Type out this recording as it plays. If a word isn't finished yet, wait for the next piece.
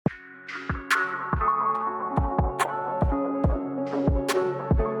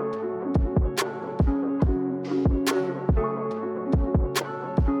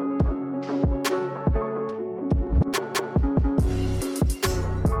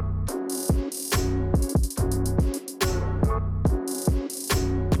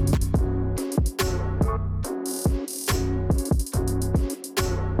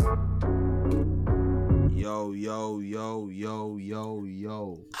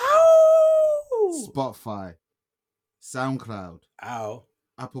Spotify, SoundCloud, Ow.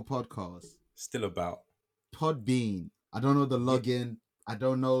 Apple Podcasts, Still about. Podbean. I don't know the login. I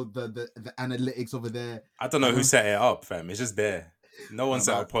don't know the analytics over there. I don't know who set it up, fam. It's just there. No one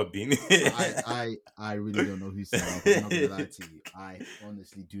set up Podbean. I really don't know who set it up. I'm not gonna lie to you. I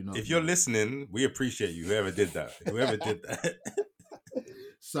honestly do not. If you're listening, we appreciate you. Whoever did that.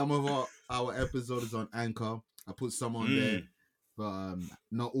 Some of our episodes on Anchor. I put some on there, but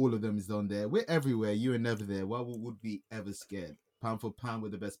not all of them is on there. We're everywhere. You are never there. Why would we ever scared? Pound for pound, we're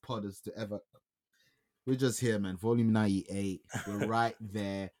the best podders to ever. We're just here, man. Volume 98. We're right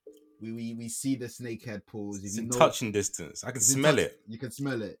there. We see the snakehead pause. It's in touching distance. I can smell it. You can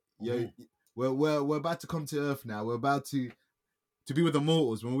smell it. We're about to come to Earth now. We're about to be with the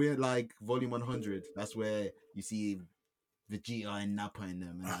mortals. When we're like volume 100, that's where you see Vegeta and Nappa in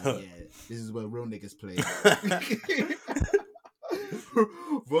them. And like, yeah, this is where real niggas play.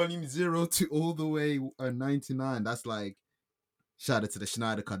 Volume 0 to all the way 99. That's like, shout out to the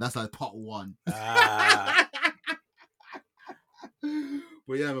Snyder Cut. That's like part 1.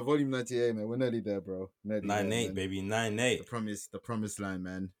 But yeah, man, volume 98, man. We're nearly there, bro. 98, baby. 98. The promised line,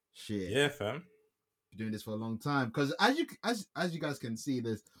 man. Shit. Yeah, fam. Been doing this for a long time. Because as you guys can see,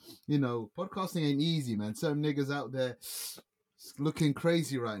 there's, podcasting ain't easy, man. Certain niggas out there looking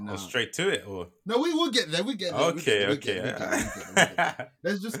crazy right now. Straight to it, or? No, we will get there. We get there. Okay. We get there.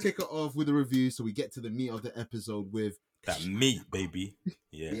 Let's just kick it off with a review so we get to the meat of the episode with that meat, baby.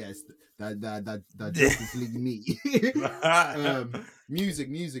 Yeah. Yes, that Justice League meat. Music.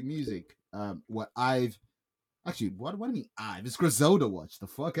 What do you mean I've? It's Griselda Watch. The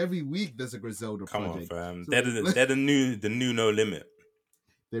fuck? Every week there's a Griselda project. Come on, fam. So, they're the new No Limit.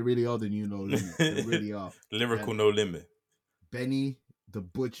 They really are the new No Limit. They really are. Lyrical No Limit. Benny, the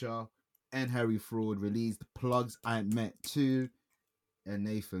Butcher, and Harry Fraud released Plugs I Met 2, and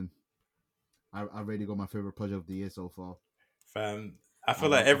Nathan. I already got my favorite project of the year so far. Fam, I feel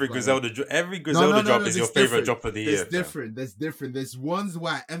like every Griselda drop is your favorite drop of the year. There's different. There's ones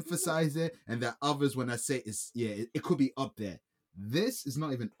where I emphasize it, and there are others when I say it could be up there. This is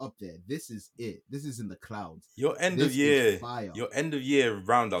not even up there. This is it. This is in the clouds. Your end of year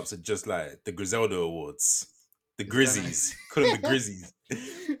roundups are just like the Griselda Awards. The Grizzies. Call them the Grizzies.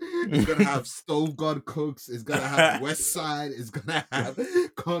 It's gonna have Stove God Cooks. It's gonna have West Side. It's gonna have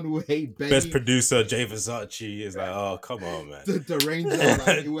Conway, Benny. Best producer Jay Versace is like, oh come on, man. The Ranger,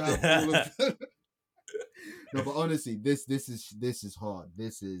 like, you have all of them. No, but honestly, this is hard.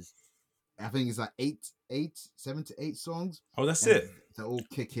 This is, I think it's like 7 to 8 songs. Oh, that's it. They're all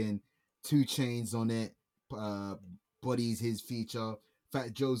kicking. 2 Chainz on it. Buddy's his feature.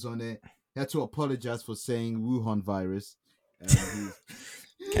 Fat Joe's on it. He had to apologize for saying Wuhan virus.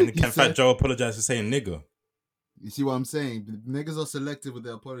 Can Fat Joe apologize for saying nigga? You see what I'm saying? Niggas are selective with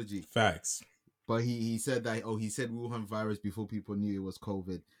their apology. Facts. But he said that, he said Wuhan virus before people knew it was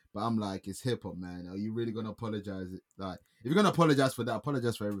COVID. But I'm like, it's hip hop, man. Are you really gonna apologize? Like, if you're gonna apologize for that,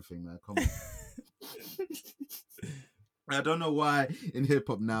 apologize for everything, man. Come on. I don't know why in hip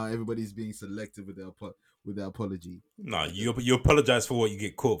hop now everybody's being selective with their apology. No, you apologize for what you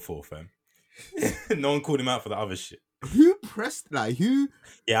get caught for, fam. No one called him out for the other shit. Who pressed who?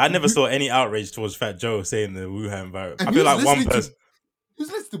 Yeah, I never saw any outrage towards Fat Joe saying the Wuhan virus. I feel like one person.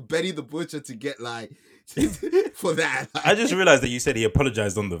 Who's listening to Benny the Butcher to get for that? I just realized that you said he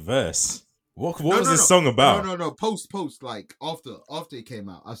apologized on the verse. What was this song about? No. Post. Like after it came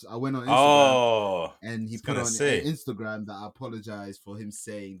out, I went on Instagram and he put on Instagram that I apologized for him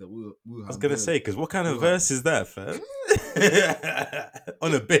saying the Wuhan. I was gonna say, because what kind of verse is that, fam?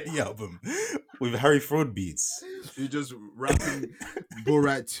 On a Benny album with Harry Fraud beats. You're just rapping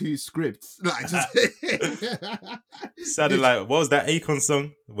Borat 2 scripts. Sounded like, what was that Akon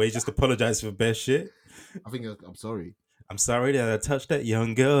song where he just apologized for best shit? I think I'm sorry. I'm sorry that I touched that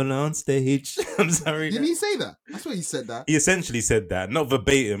young girl on stage. I'm sorry. Didn't he say that? I swear he said that. He essentially said that. Not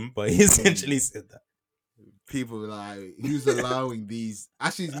verbatim, but he essentially said that. People who's allowing these.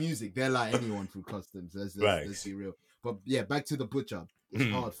 Actually, it's music. They're like anyone through customs. Let's be real. But yeah, back to the Butcher.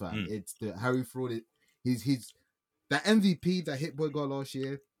 It's hard, fam. It's the Harry Fraud. He's that MVP that Hit Boy got last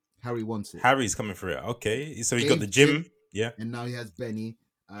year. Harry wants it. Harry's coming for it. Okay. So he got the gym. Yeah. And now he has Benny.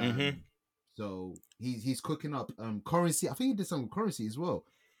 So he's cooking up Currency. I think he did something with Currency as well.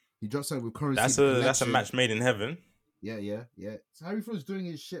 He dropped something with Currency. That's a match made in heaven. Yeah. So Harry Fraud's doing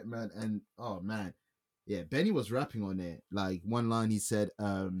his shit, man. And oh man, yeah, Benny was rapping on it. Like one line he said,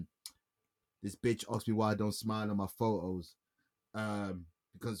 "This bitch asked me why I don't smile on my photos,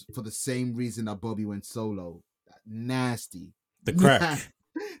 because for the same reason that Bobby went solo." Nasty. The crack.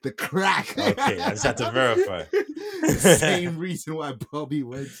 The crack. Okay, I just had to verify. The same reason why Bobby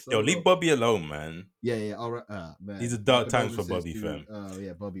went solo. Yo, leave Bobby alone, man. Yeah, all right. Man. These are dark times for Bobby, fam. Oh,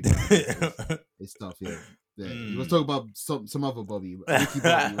 yeah, Bobby. It's tough, yeah. You was talking about some other Bobby. Ricky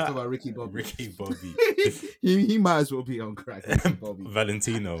Bobby. You was talking about Ricky Bobby. Ricky Bobby. he might as well be on crack. Ricky Bobby.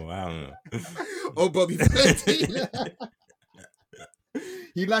 Valentino, I don't know. Oh, Bobby Valentino.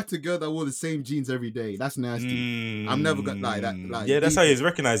 He liked a girl that wore the same jeans every day. That's nasty. I'm never gonna like that. Like, yeah, that's how he's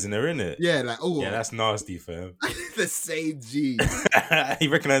recognizing her, innit? Yeah, like yeah, that's nasty, fam. The same jeans. He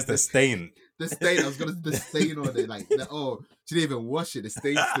recognized the stain. The stain. I was gonna the stain on it. Like, she didn't even wash it. The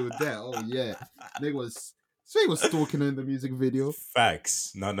stain's still there. Oh yeah, nigga was. So he was stalking her in the music video.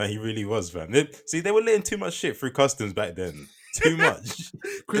 Facts. No, he really was, fam. They were letting too much shit through customs back then. Too much.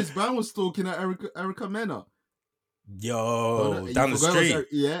 Chris Brown was stalking at Erica Mena. Yo, down the street.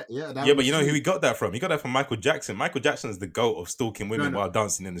 Yeah. But you know who he got that from? He got that from Michael Jackson. Michael Jackson is the GOAT of stalking women while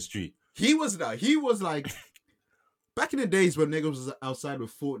dancing in the street. He was like back in the days when niggas was outside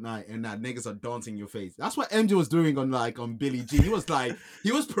with Fortnite and that niggas are dancing in your face. That's what MJ was doing on Billie Jean. He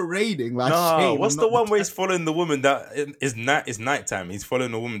was parading like. No, what's the one where he's following the woman that is nighttime? He's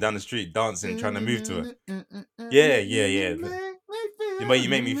following the woman down the street dancing, trying to move to her. Yeah. The way you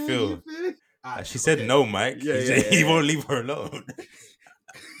make me feel. She said no, Mike. He won't leave her alone.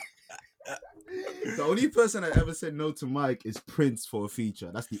 The only person that ever said no to Mike is Prince for a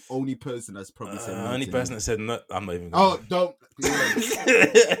feature. That's the only person that's probably said no. The only person that said no. I'm not even. Don't.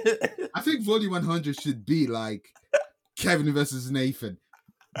 I think Volume 100 should be like Kevin versus Nathan,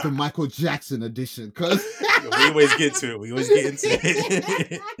 the Michael Jackson edition. Because we always get to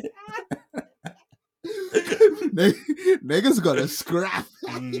it. Niggas got a scrap.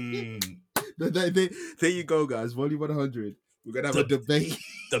 There you go, guys. Volume 100. We're gonna have a debate.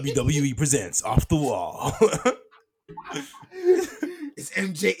 WWE presents Off the Wall. It's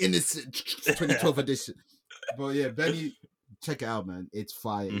MJ Innocent 2012 edition. But yeah, Benny, check it out, man. It's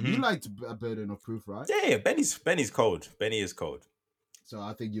fire. You liked A Burden of Proof, right? Yeah. Benny's cold. Benny is cold. So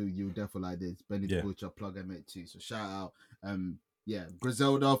I think you definitely like this. Benny the Butcher, plug and mate too. So shout out.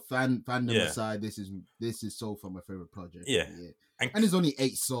 Griselda fandom aside, this is so far my favorite project. Yeah. And it's only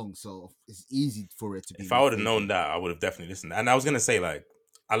 8 songs, so it's easy for it to be. If I would have known that, I would have definitely listened. And I was gonna say, like,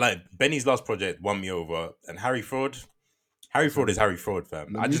 I like Benny's last project won me over, and Harry Fraud. Harry Fraud is Harry Fraud,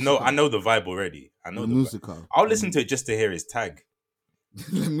 fam. I know the vibe already. I know the musical. I'll listen to it just to hear his tag.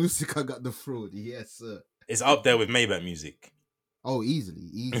 The Musica got the fraud, yes, sir. It's up there with Maybach Music. Oh, easily.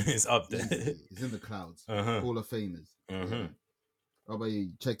 It's up there. Easily. It's in the clouds. Hall of Famers. Yeah. How about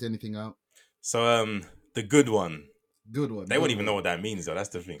you? Checked anything out? So, the good one. Good one. They won't even know what that means, though. That's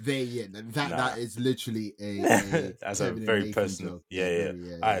the thing. That is literally a that's a very personal. Joke. Yeah.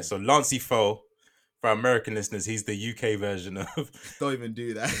 All right, so Lancey Foux, for our American listeners, he's the UK version of. Don't even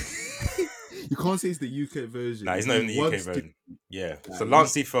do that. You can't say it's the UK version. Nah, he's not even the UK version. Yeah. So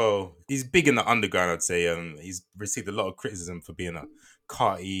Lancey Foux, he's big in the underground, I'd say. He's received a lot of criticism for being a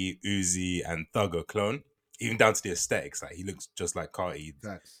Carti, Uzi, and Thugger clone, even down to the aesthetics. Like, he looks just like Carti.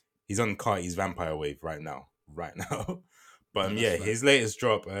 Facts. He's on Carti's Vampire Wave right now. But his latest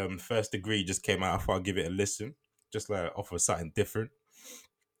drop, First Degree, just came out. I thought I'd give it a listen, just like offer something different.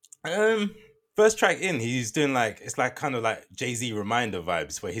 First track in, he's doing it's kind of like Jay-Z Reminder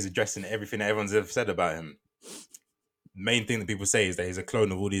vibes, where he's addressing everything that everyone's ever said about him. Main thing that people say is that he's a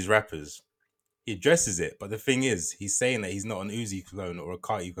clone of all these rappers. He addresses it, but the thing is, he's saying that he's not an Uzi clone or a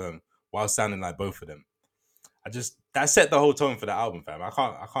Carti clone while sounding like both of them. That set the whole tone for the album, fam. I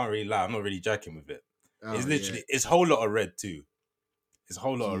can't really lie. I'm not really jacking with it. Oh, it's literally it's whole lot of red too. It's a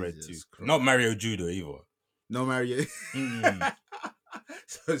whole lot of red too. Christ. Not Mario Judo either. No Mario.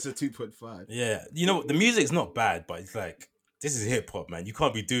 So it's a 2.5. Yeah, you know the music's not bad, but it's like this is hip hop, man. You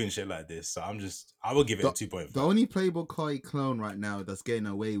can't be doing shit like this. So I will give it a 2.5. The only playable Carti clone right now that's getting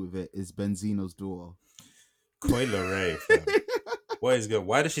away with it is Benzino's daughter. Coi Leray, fam. What is good?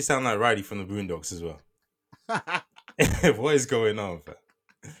 Why does she sound like Riley from the Boondocks as well? What is going on, fam?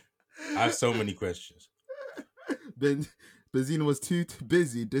 I have so many questions. Benzino was too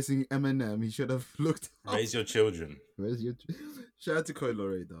busy dissing Eminem. He should have looked up. Raise your children. Shout out to Coi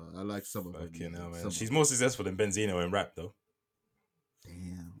Leray, though. I like some of her. Okay, now, man. She's more successful than Benzino in rap, though.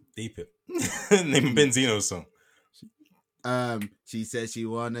 Damn. Deep it. Name Benzino's song. She said she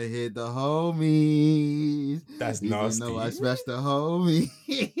wanna hit the homies. That's nasty. I smashed the homie.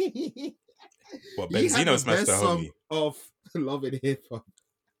 What, Benzino smashed the homie? Of Love and Hip Hop.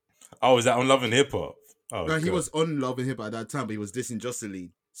 Oh, is that on Love and Hip Hop? Oh, no, he was on Love and Hip Hop at that time, but he was dissing Justice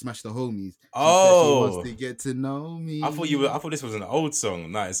League, Smash the Homies. Oh, he wants to get to know me. I thought this was an old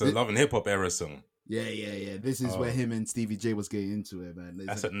song. Nah, it's a Love and Hip Hop era song. Yeah. This is where him and Stevie J was getting into it, man.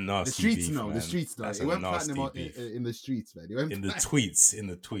 That's a nasty The streets beef, know. man. The streets know. That's It a went nasty platinum beef. in the streets, man. It went in the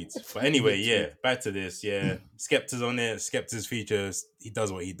tweets. But anyway, yeah, back to this. Yeah, Skepta's on it. Skepta's features. He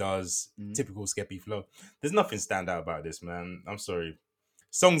does what he does. Typical Skeppy flow. There's nothing stand out about this, man. I'm sorry.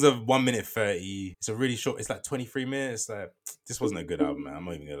 Songs of 1 minute 30. It's a really short. It's like 23 minutes. Like, this wasn't a good album, man. I'm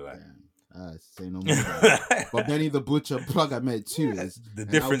not even gonna lie. Say no more. But Benny the Butcher plug I made too is the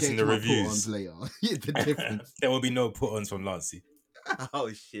difference in the reviews. Later. The difference. There will be no put ons from Lancey. Oh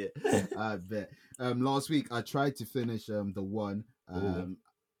shit! I bet. Last week I tried to finish the one.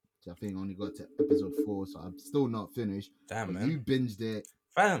 Which I think I only got to episode 4, so I'm still not finished. Damn, man. You binged it,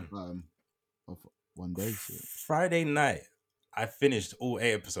 fam. Of one day. Shit. Friday night, I finished all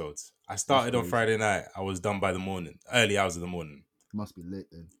 8 episodes. I started on Friday night. I was done by the morning, early hours of the morning. Must be lit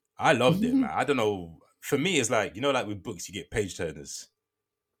then. I loved it, man. I don't know. For me, it's like, you know, like with books, you get page turners.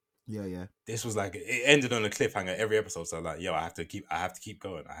 Yeah. This was like, it ended on a cliffhanger every episode. So I'm like, yo, I have to keep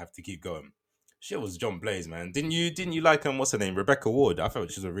going. Shit was John Blaze, man. Didn't you like what's her name? Rebecca Ward. I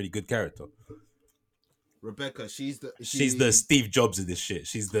thought she was a really good character. Rebecca, she's the Steve Jobs of this shit.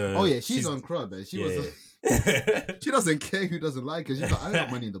 She's on crud, man. She she doesn't care who doesn't like her. She's like, I got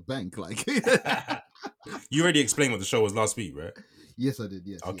money in the bank. Like, you already explained what the show was last week, right? Yes, I did.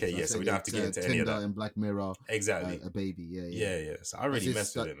 Yes. Okay, yes. So we don't have to get into any of that. And Black Mirror. Exactly. A baby. Yeah. So I really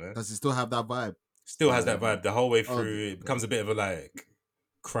messed with it, man. Does it still have that vibe? Still has that vibe the whole way through. It becomes a bit of a like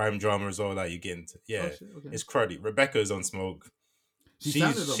crime drama as well. Like you get into It's cruddy. Rebecca's on smoke.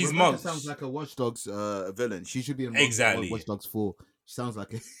 She's Monk. Sounds like a Watch Dogs villain. She should be in Watch Dogs 4. She sounds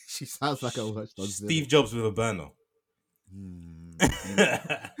like a Watch Dogs Steve villain. Jobs with a burner.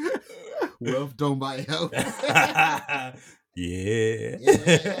 Wealth don't buy health. Yeah.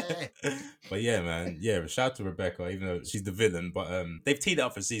 But yeah, man. Yeah, shout out to Rebecca, even though she's the villain. But they've teed it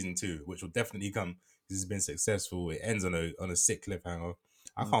up for season 2, which will definitely come because it's been successful. It ends on a sick cliffhanger.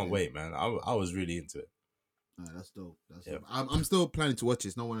 I can't wait, man. I was really into it. That's dope. Dope. I'm still planning to watch it.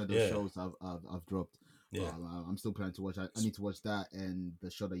 It's not one of those shows I've dropped. Yeah. I'm still planning to watch. I need to watch that and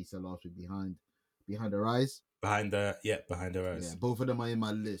the show that you said last week, Behind Her Eyes. Behind Her Eyes. Yeah, both of them are in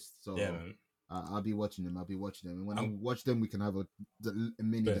my list. So yeah, man. I'll be watching them. And when I watch them, we can have a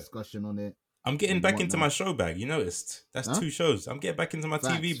mini discussion on it. I'm getting back into my show bag. You noticed? That's 2 shows. I'm getting back into my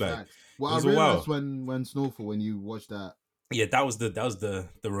TV bag. Facts. Well, I realized when Snowfall, when you watched that. Yeah, that was the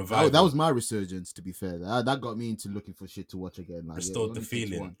revival. That was my resurgence. To be fair, that got me into looking for shit to watch again. Like, restored the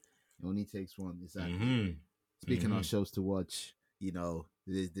feeling. It only takes one. Exactly. Speaking of shows to watch, you know,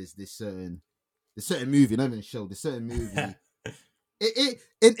 there's this certain movie, not even a show. This certain movie.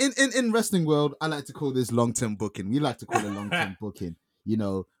 In wrestling world, I like to call this long-term booking. We like to call it long-term booking. You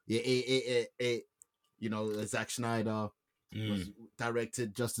know, Zack Snyder was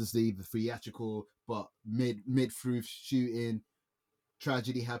directed Justice League, the theatrical, but mid through shooting,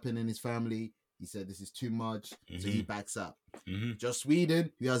 tragedy happened in his family. He said this is too much, so he backs up. Joss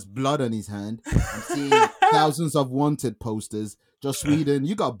Whedon, who has blood on his hand. I'm seeing thousands of wanted posters. Joss Whedon,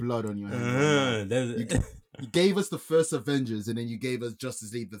 you got blood on your hand. You gave us the first Avengers, and then you gave us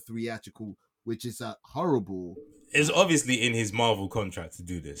Justice League, the theatrical, which is horrible. It's obviously in his Marvel contract to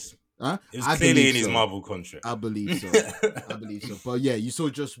do this. Huh? It was clearly in his Marvel contract. I believe so. But yeah, you saw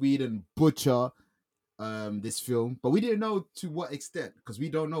Joss Whedon butcher this film, but we didn't know to what extent because we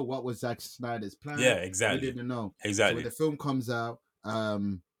don't know what was Zack Snyder's plan. Yeah, exactly. We didn't know. Exactly. So when the film comes out,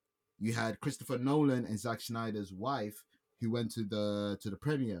 you had Christopher Nolan and Zack Snyder's wife who went to the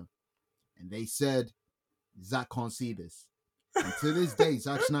premiere, and they said Zack can't see this. And to this day,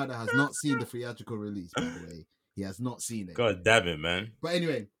 Zack Snyder has not seen the theatrical release. By the way, he has not seen it. God damn it, man! But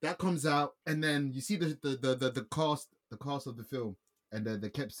anyway, that comes out, and then you see the cast of the film, and they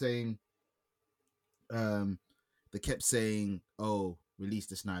kept saying, "Oh, release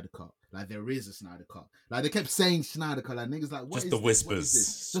the Snyder Cut." Like there is a Snyder Cut. Like they kept saying Snyder Cut. Like niggas like, what just is the this? whispers. What is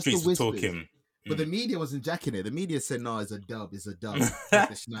this? Just Streets the whispers. talking. But the media wasn't jacking it. The media said, no, it's a dub. It's a dub. Like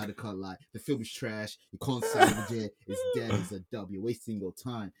the Snyder Cut. Like, the film is trash. You can't salvage it. It's dead. It's a dub. You're wasting your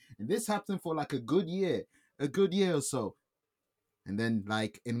time. And this happened for like a good year or so. And then,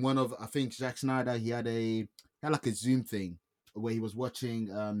 like, in one of, I think, Zack Snyder, he had like a Zoom thing where he was watching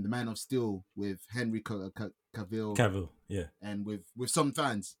The Man of Steel with Henry Cavill. Yeah. And with some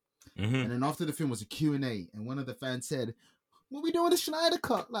fans. And then after the film was a Q&A. And one of the fans said, what we doing with the Snyder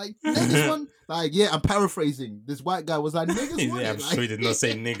Cut? Like, niggas want... Like, yeah, I'm paraphrasing. This white guy was like, niggas want I'm sure he did not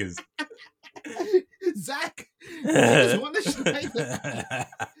say niggas. Zack, niggas want the Snyder Cut.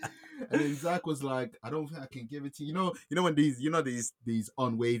 And then Zack was like, I don't think I can give it to you. You know when these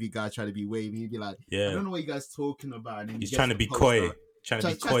unwavy guys try to be wavy, he'd be like, I don't know what you guys talking about. And he's trying to be coy. Trying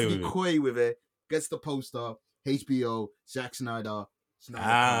to be coy with it. gets the poster, HBO, Zack Snyder,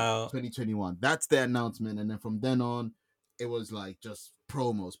 Ow. 2021. That's the announcement. And then from then on, it was like just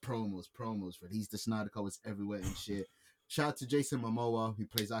promos. Release the Snyder Cut was everywhere and shit. Shout out to Jason Momoa, who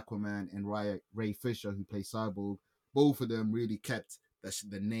plays Aquaman, and Ray Fisher, who plays Cyborg. Both of them really kept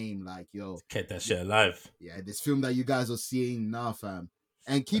the name, like, yo. Kept that shit alive. Yeah, this film that you guys are seeing now, fam.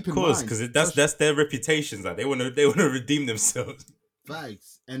 And keep in mind, of course, because that's their reputations. Like they want to redeem themselves.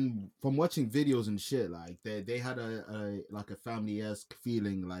 Facts. And from watching videos and shit, like they had a family-esque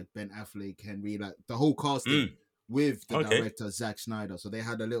feeling, like Ben Affleck, Henry, like the whole casting with the director Zack Snyder. So they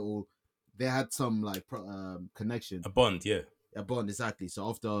had some like connection, a bond, exactly. So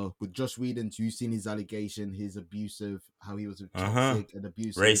after with Joss Whedon, you've seen his allegation, his abusive, how he was toxic and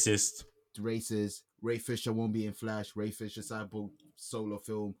abusive, racist. Ray Fisher won't be in Flash. Ray Fisher Cyborg solo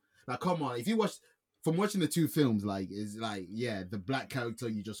film. Like, come on, if you watching the two films, like, it's like, yeah, the black character,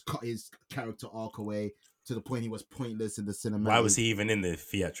 you just cut his character arc away to the point he was pointless in the cinematic. Why was he even in the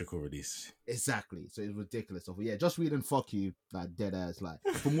theatrical release? Exactly. So it's ridiculous. So yeah, Joss Whedon, fuck you, like dead ass. Like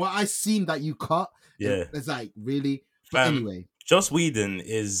from what I seen that you cut, it's like really. But anyway, Joss Whedon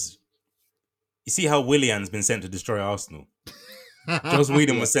is. You see how Willian's been sent to destroy Arsenal. Joss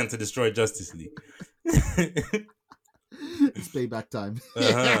Whedon was sent to destroy Justice League. It's payback time.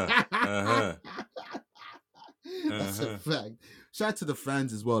 That's a fact. Shout out to the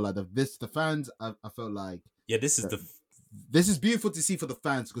fans as well. Like the fans, I felt like this is beautiful to see for the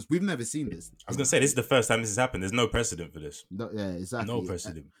fans because we've never seen this. I was gonna say this is the first time this has happened. There's no precedent for this. No, yeah, exactly. No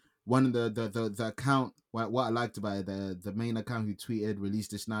precedent. One of the account. What I liked about it, the main account who tweeted released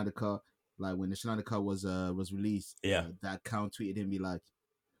the Snyder Cut. Like when the Snyder Cut was released, that account tweeted him be like,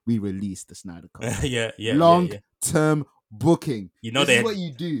 "We released the Snyder Cut." Long-term booking. You know, this is what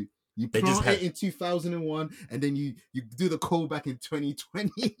you do. You plant it in 2001, and then you do the callback in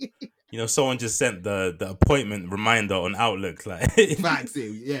 2020. You know, someone just sent the appointment reminder on Outlook, like facts,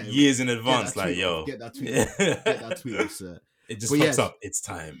 years in advance. Like, yo, get that tweet, get that tweet, sir. It just pops up. It's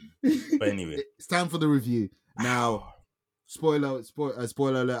time. But anyway, it's time for the review now. Spoiler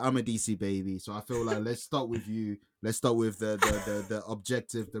alert, I'm a DC baby, so I feel like let's start with you. Let's start with the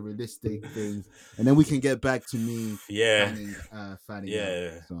objective, the realistic things, and then we can get back to me. Fanning out.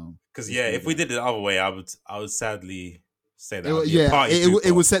 So, because if we did it the other way, I would sadly say that.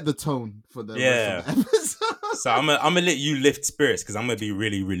 It would set the tone for the rest of the episode. So I'm gonna let you lift spirits because I'm gonna be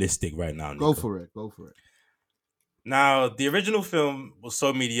really realistic right now. Nico. Go for it. Now, the original film was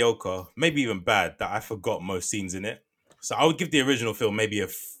so mediocre, maybe even bad, that I forgot most scenes in it. So I would give the original film maybe a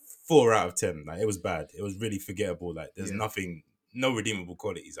 4 out of 10. Like, it was bad. It was really forgettable. Like, there's nothing, no redeemable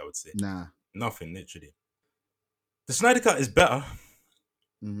qualities, I would say. Nah. Nothing, literally. The Snyder Cut is better,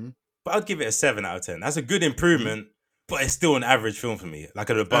 but I'd give it a 7 out of 10. That's a good improvement, but it's still an average film for me. Like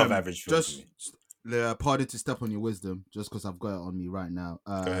an above average film for me. Pardon to step on your wisdom, just because I've got it on me right now.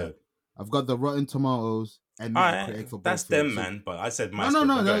 Go ahead. I've got the Rotten Tomatoes and Metacritic for both. That's them, man. But I said my.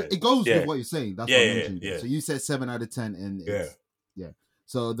 No. It goes with what you're saying. That's what I mentioned. Yeah. So you said 7 out of 10, and it's,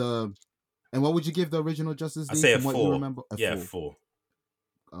 So and what would you give the original Justice League? I say a 4. What you remember? A 4.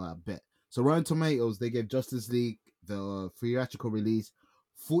 I bet. So Rotten Tomatoes, they gave Justice League the theatrical release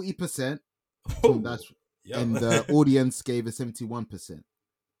 40%. And the audience gave it 71%.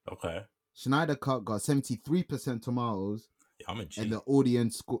 Okay. Snyder Cut got 73% tomatoes. I'm a G. And the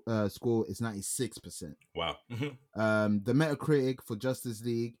audience score is 96%. Wow. The Metacritic for Justice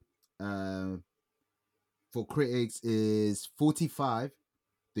League for critics is 45.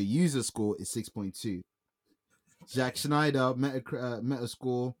 The user score is 6.2. Zack Snyder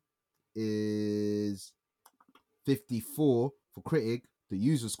Metascore is 54 for critic. The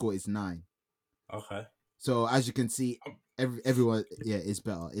user score is 9. Okay. So as you can see, everyone is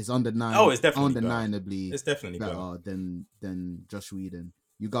better. It's under 9. Oh, it's definitely undeniably better. It's definitely better than Joss Whedon.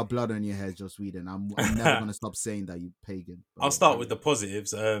 You got blood on your head, Joss Whedon. I'm never gonna stop saying that, you pagan. I'll start with the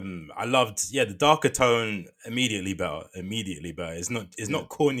positives. I loved the darker tone immediately better. It's not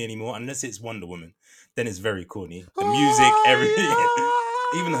corny anymore unless it's Wonder Woman. Then it's very corny. The music, everything,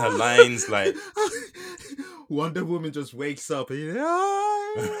 even her lines, like Wonder Woman just wakes up and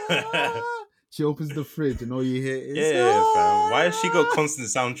she opens the fridge and all you hear is fam. Why has she got constant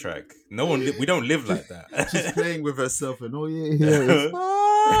soundtrack? No one, we don't live like that. She's playing with herself and all you hear is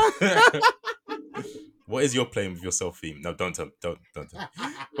What is your playing with yourself theme? No, don't tell me.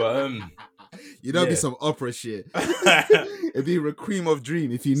 But you know, be some opera shit. It'd be Requiem of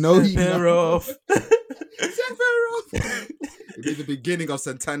Dream if you know. Sephiroth. It'd be the beginning of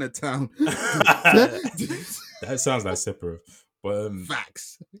Santana Town. That sounds like Sephiroth. But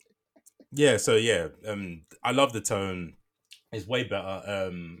facts. Yeah, so I love the tone. It's way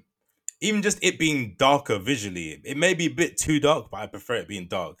better. even just it being darker visually, it may be a bit too dark, but I prefer it being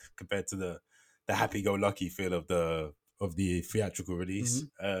dark compared to the happy-go-lucky feel of the theatrical release.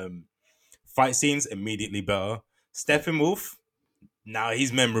 Fight scenes immediately better. Steppenwolf, now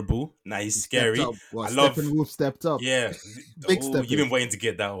he's memorable. Now he's scary. I love Steppenwolf stepped up. Yeah, Big You've been waiting to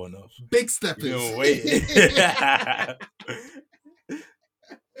get that one off. Big steppers. You've been waiting.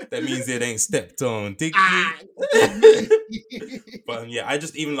 That means it ain't stepped on. But yeah, I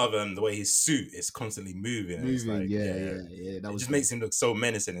just even love the way his suit is constantly moving. It's like, That just makes him look so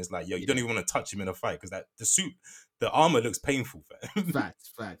menacing. It's like, yo, you don't even want to touch him in a fight because the suit, the armor looks painful.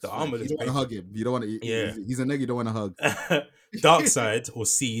 Facts. The armor looks painful. You don't want to hug him. You don't want to. Yeah, he's a nigga you don't want to hug. Darkseid or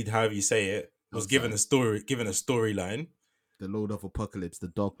Seed, however you say it, was given a storyline. The Lord of Apocalypse, the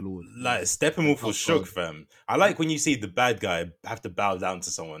Dark Lord. Like Steppenwolf was shook, fam. I like when you see the bad guy have to bow down to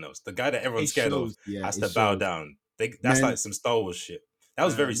someone else. The guy that everyone's scared of has to bow down. That's like some Star Wars shit. That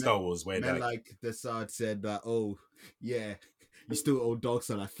was very Star Wars way. Like the Sard said that. Oh yeah, you still owe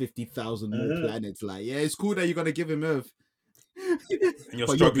Darkseid like 50,000 more planets. Like it's cool that you're gonna give him Earth, and you're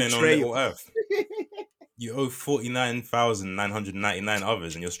struggling on little Earth. You owe 49,999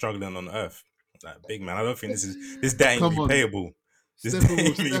 others, and you're struggling on Earth. Like, big man, I don't think this debt ain't repayable.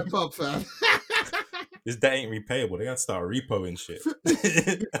 Step up, fam. This debt ain't repayable. They gotta start repoing shit.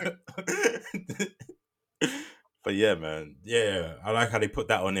 But yeah, man, I like how they put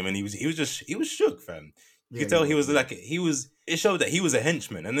that on him, and he was shook, fam. You could tell he was. It showed that he was a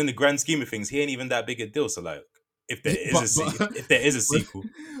henchman, and in the grand scheme of things, he ain't even that big a deal. So like, if there is a sequel,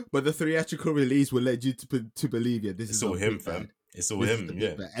 but the theatrical release will lead you to believe this is all him, fam. It's all him,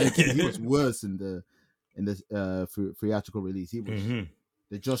 yeah. And he was worse in the theatrical release. He was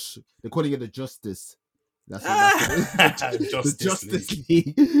they're calling it the Justice. That's the Justice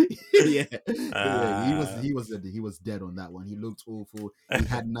League. He was dead on that one. He looked awful. He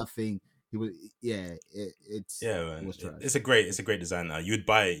had nothing. He was man. It's a great design now. You'd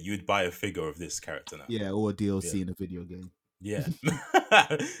buy a figure of this character now. Yeah, or a DLC in a video game. Yeah.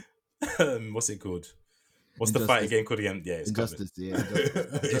 What's it called? What's the fighting game called again? Yeah, it's Injustice. Coming.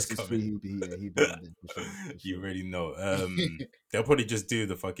 Justice 3. He'd be for sure. You already know. They'll probably just do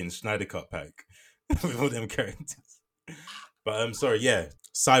the fucking Snyder Cut pack with all them characters. But I'm sorry. Yeah,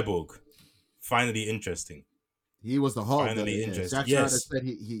 Cyborg. Finally interesting. He was the heart. Finally interesting. Jack Snyder said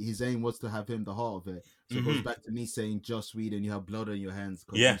his aim was to have him the heart of it. So it goes back to me saying, Joss Whedon, you have blood on your hands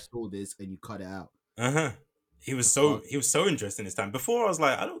because you saw this and you cut it out. He was so interesting this time. Before I was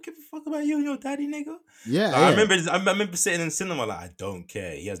like, I don't give a fuck about you and your daddy, nigga. Yeah, I remember sitting in cinema like, I don't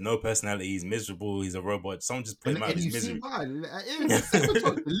care. He has no personality. He's miserable. He's a robot. Someone just put him out of his misery. Literally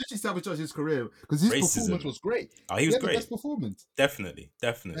sabotaged his career because his performance was great. Oh, he was great. Best performance. Definitely.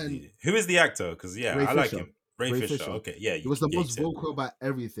 Who is the actor? Because I like him. Ray Fisher. Okay, yeah. He was the most vocal about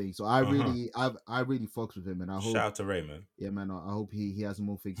everything. So I really fucked with him, and I hope. Shout out to Ray, man. Yeah, man. I hope he has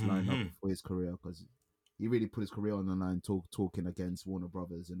more things lined up for his career because he really put his career on the line talking against Warner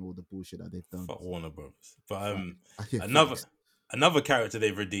Brothers and all the bullshit that they've done. Fuck Warner Brothers. But another character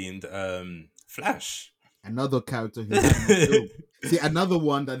they've redeemed, Flash. Another character who see, another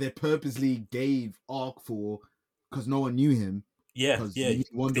one that they purposely gave arc for because no one knew him. Yeah. They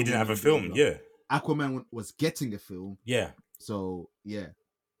didn't have a film. Yeah. Aquaman was getting a film. Yeah. So yeah.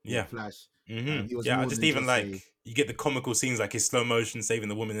 Flash. I just even you get the comical scenes like his slow motion saving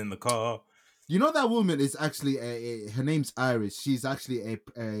the woman in the car. You know that woman is actually her name's Iris. She's actually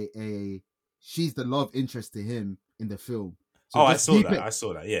she's the love interest to him in the film. So I saw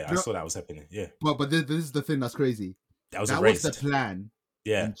that. Yeah, I saw that was happening. Yeah. But this is the thing that's crazy. That was the plan.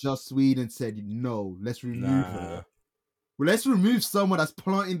 Yeah. And Joss Whedon said, no, let's remove her. Well, let's remove someone that's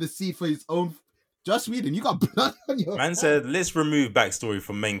planting the seed for his own. Joss Whedon, you got blood on your man. Said, let's remove backstory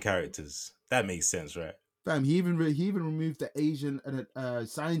from main characters. That makes sense, right? Fam, he even removed the Asian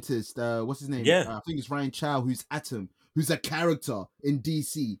scientist. What's his name? Yeah, I think it's Ryan Chow, who's Atom, who's a character in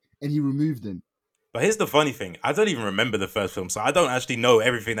DC, and he removed him. But here's the funny thing: I don't even remember the first film, so I don't actually know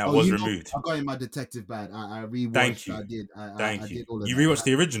everything that was removed. I got in my detective bag. I rewatched. Thank you. I did. Thank you. Did all of you that. rewatched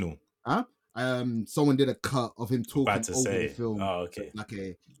the original? Huh? Someone did a cut of him talking over the film. Oh, okay.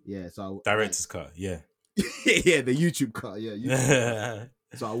 So director's cut. Yeah. Yeah, the YouTube cut. Yeah.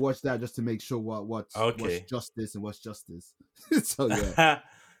 So I watched that just to make sure what's justice and what's justice. So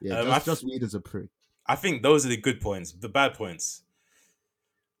Joss Whedon's a prick. I think those are the good points. The bad points,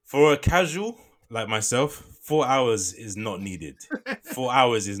 for a casual like myself, 4 hours is not needed. 4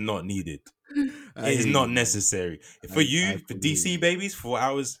 hours is not needed. It is not necessary. For DC babies, 4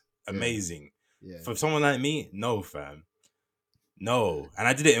 hours, amazing. Yeah. For someone like me, no, fam. No. And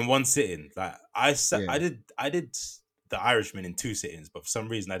I did it in one sitting. Like I did The Irishman in 2 sittings, but for some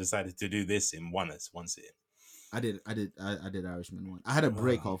reason I decided to do this in one sitting. I did Irishman 1. I had a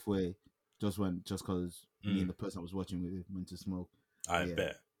break halfway, just because me and the person I was watching with went to smoke. I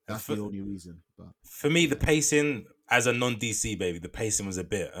bet. That's the only reason. But for me, the pacing, as a non-DC baby, the pacing was a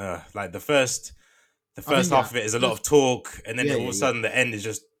bit like the first half of it is a lot of talk, and then all of a sudden the end is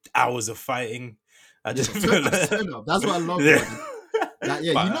just hours of fighting. I just feel like... That's what I love. Like,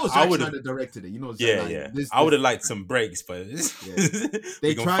 you know, Zack Snyder directed it. You know, I would have liked some breaks, but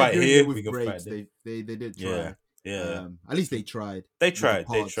they tried doing it with breaks. They did try. Yeah. At least they tried. They tried.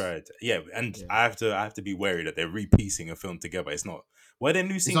 Yeah, and I have to be wary that they're repiecing a film together. It's not. Were there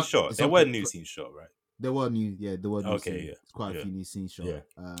new scenes shot? There were new scenes shot, right? There were new. Yeah, there were new okay, scenes. It's quite a few new scenes shot. Yeah.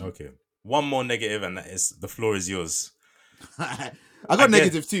 Okay. One more negative, and that is the floor is yours. I got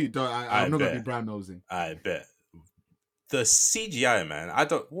negative too. I'm not gonna be brown nosing. I bet. The CGI, man. I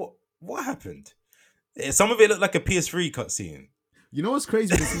don't. What happened? Some of it looked like a PS3 cutscene. You know what's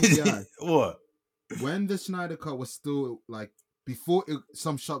crazy with the CGI? What? When the Snyder Cut was still like before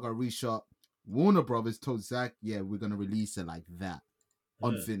some shot got reshot, Warner Brothers told Zack, "Yeah, we're gonna release it like that,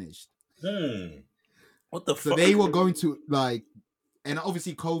 unfinished." What the fuck? So they were going to like, and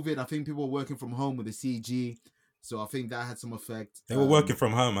obviously COVID. I think people were working from home with the CG. So I think that had some effect. They were working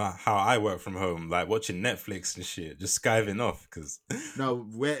from home, how I work from home, like watching Netflix and shit, just skiving off. Because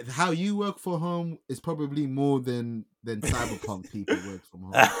how you work from home is probably more than cyberpunk people work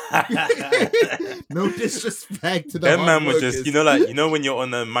from home. No disrespect to the them man were just, when you're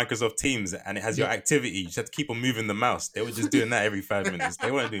on the Microsoft Teams and it has your activity, you just have to keep on moving the mouse. They were just doing that every 5 minutes. They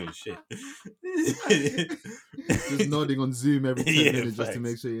weren't doing shit. Just nodding on Zoom every 10 minutes just to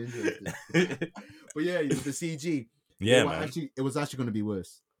make sure you're interested. But yeah, the CG. Yeah, man. It was actually going to be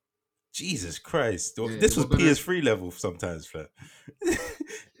worse. Jesus Christ. This was PS3 level sometimes, fam.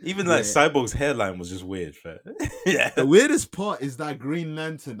 Even like Cyborg's hairline was just weird, fam. Yeah. The weirdest part is that Green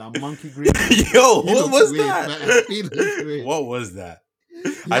Lantern, that monkey Green Lantern. Yo, what was that? What was that?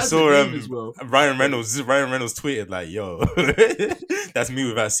 I saw Ryan Reynolds tweeted like, "Yo, that's me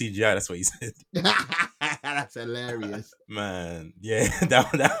without CGI." That's what he said. That's hilarious, man. Yeah,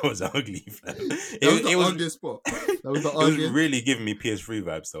 that was ugly. That was the ugliest part. That was the ugliest. It was really giving me PS3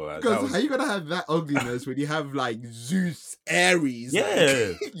 vibes though. Because how you gonna have that ugliness when you have like Zeus, Ares?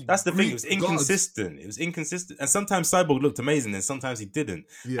 Yeah, that's the thing. It was inconsistent. It was inconsistent, and sometimes Cyborg looked amazing, and sometimes he didn't.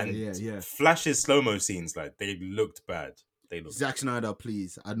 Yeah. Flash's slow mo scenes, like they looked bad. Zack Snyder,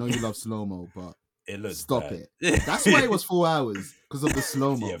 please. I know you love slow mo, but stop it. That's why it was 4 hours, because of the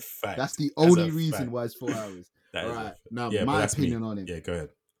slow mo. Yeah, fact. That's the only reason why it's 4 hours. All right, now my opinion on it. Yeah, go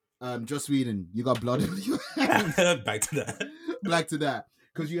ahead. Joss Whedon, you got blood in your hands. Back to that.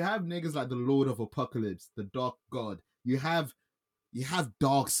 Because you have niggas like the Lord of Apocalypse, the Dark God. You have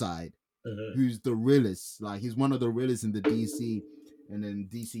Darkseid, who's the realist. Like he's one of the realists in the DC and then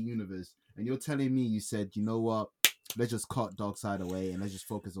DC universe. And you're telling me, you said, you know what? Let's just cut Darkseid away and let's just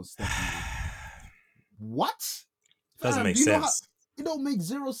focus on Stephanie. What? Doesn't make sense. It don't make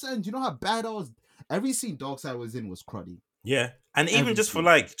zero sense. You know how bad I was? Every scene Darkseid was in was cruddy. Yeah. And even just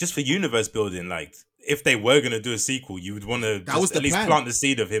for universe building, like if they were gonna do a sequel, you would want to at least plant the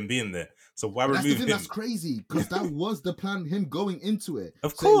seed of him being there. So why remove him? That's crazy, because that was the plan, him going into it.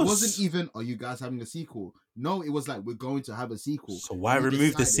 Of course. It wasn't even, are you guys having a sequel? No, it was like, we're going to have a sequel. So why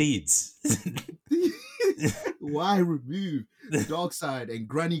remove the seeds? Why remove Darkseid and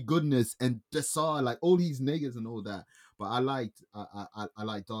Granny Goodness and Desar, like all these niggas and all that? But I liked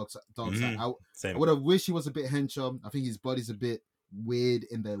Darkseid. I would have wished he was a bit henchum. I think his body's a bit weird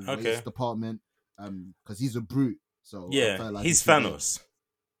in the waist department, because he's a brute. So yeah, I felt like he's Thanos.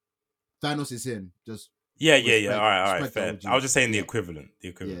 Thanos is him. Just yeah. All right, fair. I was just saying the equivalent.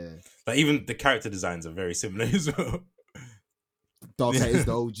 Yeah. Like even the character designs are very similar as well. Darkseid is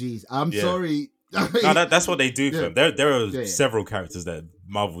the OGs. I'm sorry. No, that's what they do for him. There are several characters that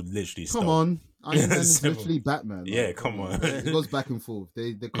Marvel literally stole. Come on. Iron Man is literally Batman. Yeah, come on. It goes back and forth.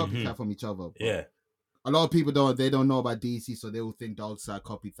 They copycat from each other. Yeah. A lot of people don't know about DC, so they will think Darkseid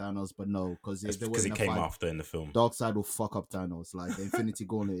copied Thanos, but no, because it came after in the film. Darkseid will fuck up Thanos. Like the Infinity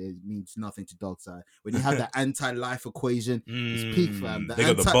Gauntlet, it means nothing to Darkseid. When you have the anti-life equation, it's peak, fam. They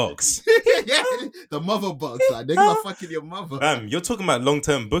got the box. Yeah, the mother box. Like they got fucking your mother. Fam, you're talking about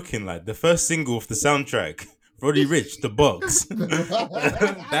long-term booking. Like the first single of the soundtrack, Roddy Ricch, the box.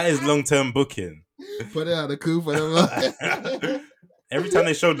 That is long-term booking. Put it out the coop for them. Every time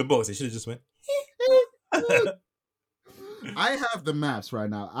they showed the box, they should have just went. I have the maths right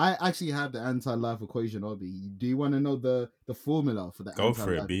now. I actually have the anti-life equation, Obi. Do you want to know the formula for the Go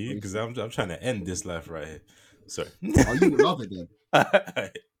for it, B, because I'm trying to end this life right here. Sorry. Oh, you love it then.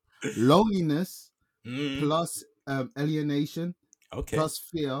 Loneliness plus alienation, Okay. plus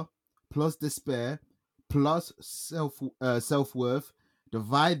fear, plus despair, plus self-worth.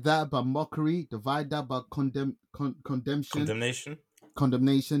 Divide that by mockery. Divide that by Condemnation.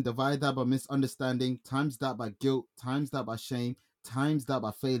 condemnation. Divide that by misunderstanding. Times that by guilt. Times that by shame. Times that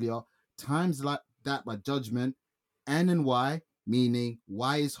by failure. Times like that by judgment. N and Y, meaning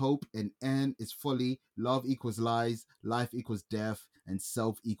Y is hope and N is folly. Love equals lies. Life equals death. And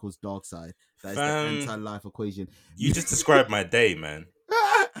self equals dark side. That is the anti-life equation. You just described my day, man.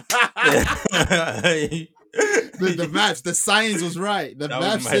 The maths, the science was right. The that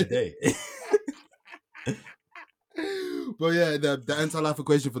maths was my day. But yeah, the anti-life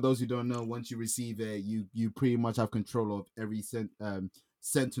equation, for those who don't know, once you receive it, you pretty much have control of every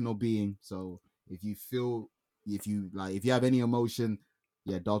sentinel being. So if you have any emotion,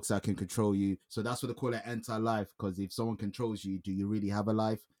 yeah, dark side can control you. So that's what they call it, anti-life. Because if someone controls you, do you really have a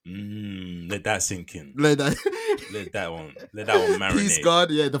life? Let that sink in. Let that one marinate. Peace, God.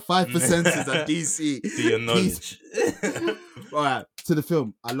 Yeah, the 5% is at DC. Do your knowledge. All right, to the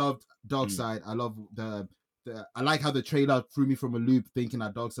film. I loved Dark Side. I love I like how the trailer threw me from a loop, thinking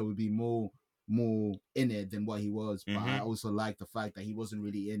that Dark Side would be more in it than what he was. But I also like the fact that he wasn't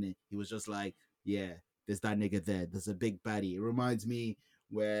really in it. He was just like, yeah, there's that nigga there. There's a big baddie. It reminds me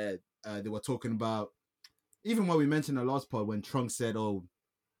where they were talking about, even what we mentioned in the last part, when Trunks said, "Oh,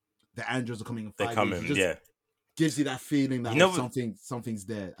 the androids are coming in 5 They're coming, yeah." Gives you that feeling that something's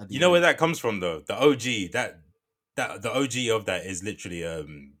there. You know where that comes from, though. The OG the OG of that is literally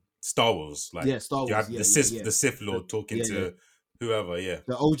Star Wars. Like, Star Wars. You have the Sith Lord talking to whoever. Yeah,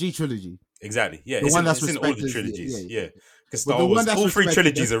 the OG trilogy. Exactly. Yeah, the one that's in all the trilogies. Yeah. Because But Star Wars, all three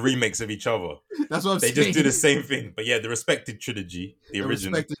trilogies are remakes of each other. That's what I'm saying. They just do the same thing. But yeah, the respected trilogy, the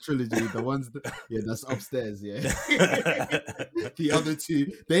original. Respected trilogy, the ones that's upstairs, yeah. The other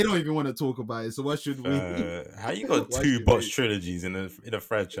two, they don't even want to talk about it. So what should we? How you got two botched trilogies in a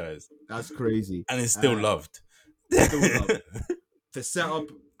franchise? That's crazy. And it's still loved. The setup,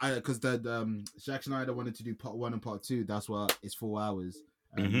 because Zack Snyder wanted to do part 1 and part 2. That's why it's 4 hours.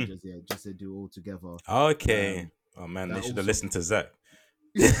 Just to do all together. Okay. Oh man, they should have listened to Zack.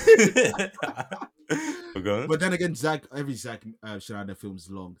 But then again, every Zack Snyder film is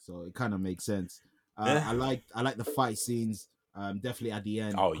long, so it kind of makes sense. I like the fight scenes. Definitely at the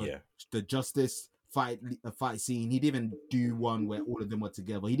end. Oh yeah, the Justice fight scene. He didn't even do one where all of them were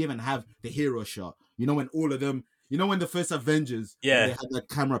together. He didn't even have the hero shot. You know, when all of them. You know, when the first Avengers, they had the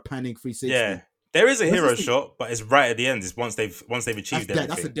camera panning 360. Yeah. There is a hero shot, but it's right at the end. It's once they've achieved everything.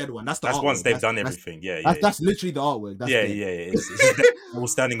 That's a dead one. That's once they've done everything. That's literally the artwork. That's It's all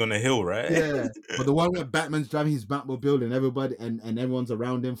standing on a hill, right? Yeah. But the one where Batman's driving his Batmobile and everybody and everyone's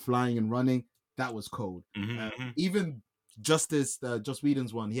around him flying and running, that was cold. Even Joss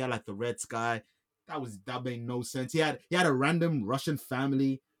Whedon's one, he had like the red sky. That made no sense. He had a random Russian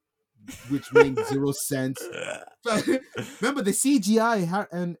family, which made zero sense. Remember the CGI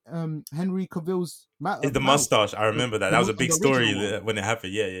and Henry Cavill's the mustache. I remember that. That was a big story when it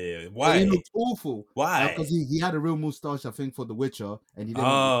happened. Yeah. Why? It looked awful. Why? Because he had a real mustache, I think, for The Witcher, and he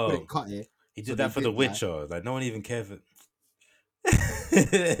couldn't cut it. He did that for The Witcher. Like, no one even cared for.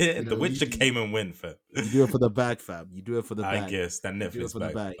 The Witcher came and went, fam. You do it for the bag, fam. You do it for the bag. I guess that Netflix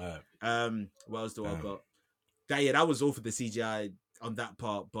bag. What else do I got? That was all for the CGI on that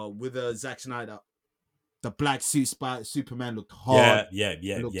part, but with Zack Snyder, the black suit Superman looked hard.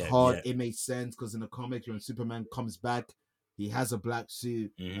 It looked hard. Yeah. It made sense because in the comic, when Superman comes back, he has a black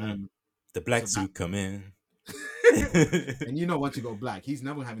suit. The black suit come in. And you know, once you go black, he's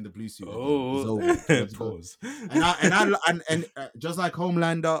never having the blue suit. Pause. And just like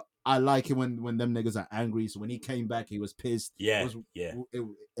Homelander, I like it when them niggas are angry. So when he came back, he was pissed. It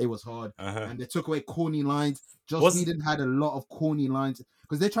was hard. And they took away corny lines. Joss Whedon had a lot of corny lines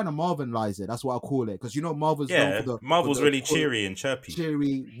because they're trying to Marvelize it. That's what I call it. Because you know Marvel's known for Marvel's really cheery and chirpy,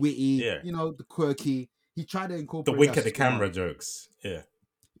 witty. Yeah. You know, the quirky. He tried to incorporate the wink at the camera jokes. Yeah.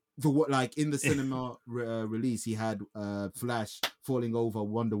 Like in the cinema release, he had Flash falling over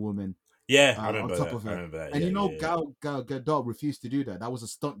Wonder Woman. Yeah, I remember on top of her. And Gal Gadot refused to do that. That was a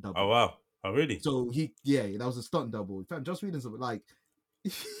stunt double. Oh wow! Oh really? So that was a stunt double. Joss Whedon's like,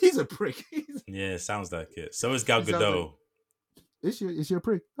 he's a prick. Yeah, sounds like it. So is Gal Gadot. Is she a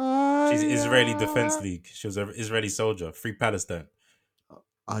prick? She's Israeli Defense League. She was an Israeli soldier. Free Palestine.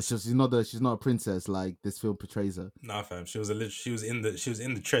 She's not a princess like this film portrays her. Nah, fam. She was in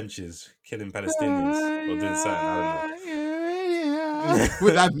the trenches killing Palestinians or doing something. I don't know.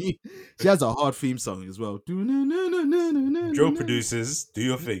 What that mean? She has a hard theme song as well. Joe producers, do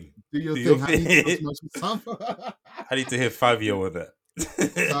your thing. Do your thing. I need to hear 5 year on that.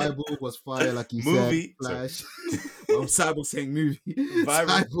 Cyborg was fire, like you Movie. said. Flash. Well, Cyborg saying movie.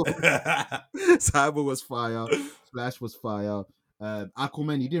 Viral. Cyborg was fire. Flash was fire.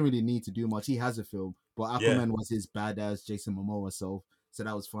 Aquaman, you didn't really need to do much. He has a film, but Aquaman was his badass Jason Momoa self, so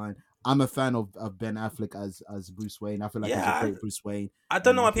that was fine. I'm a fan of Ben Affleck as Bruce Wayne. I feel like he's a great Bruce Wayne. I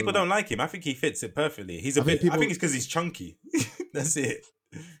don't know why people don't like him. I think he fits it perfectly. He's a bit. I think it's because he's chunky. That's it.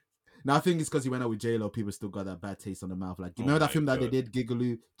 No, I think it's because he went out with J-Lo. People still got that bad taste on the mouth. Like, you know that film that they did,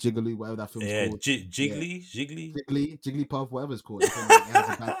 Jiggly, whatever that film's called? Jigglypuff, whatever it's called. I feel like it has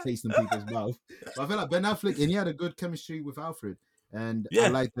a bad taste in people's mouth. But I feel like Ben Affleck, and he had a good chemistry with Alfred. And I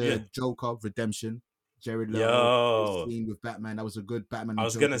like the Joker redemption. Jared Leto scene with Batman. That was a good Batman. I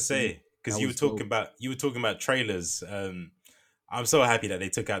was going to say, because you were talking about trailers. I'm so happy that they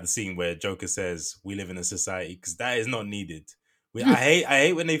took out the scene where Joker says, "We live in a society," because that is not needed. I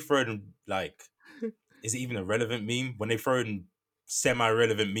hate when they throw in, like, is it even a relevant meme? When they throw in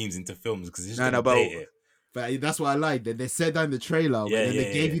semi-relevant memes into films, because it's just it. But that's what I like. They said that in the trailer. And then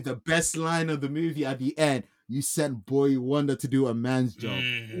they gave you the best line of the movie at the end. You sent Boy Wonder to do a man's job.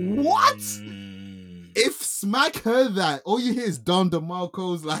 What? If Smack heard that, all you hear is Don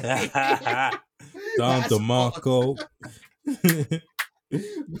DeMarco's like... Don DeMarco.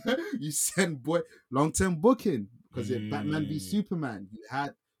 You sent Boy... Long-term booking. Because Batman v Superman, you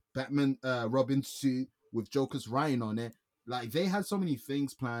had Batman Robin suit with Joker's writing on it. Like, they had so many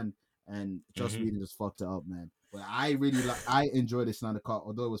things planned, and Joss Whedon just fucked it up, man. But I enjoyed the Snyder Cut,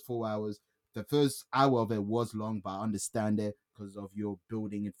 although it was 4 hours. The first hour of it was long, but I understand it because of your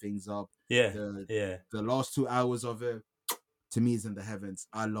building and things up. The last 2 hours of it, to me, is in the heavens.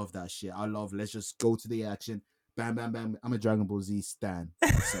 I love that shit. Let's just go to the action. Bam, bam, bam. I'm a Dragon Ball Z stan.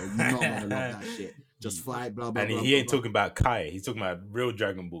 So you know I'm gonna love that shit. Just fight, blah, blah, and blah. And he ain't talking about Kai. He's talking about real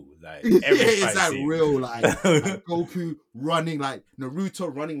Dragon Ball. Like, it's like real, like Goku running, like Naruto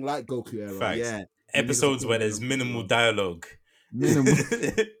running like Goku era. Facts. Yeah. Episodes where there's minimal dialogue. We're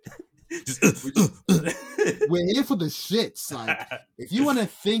here for the shits. Like, if you want to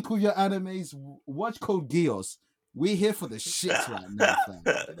think with your animes, watch Code Geass. We're here for the shits right now, fam.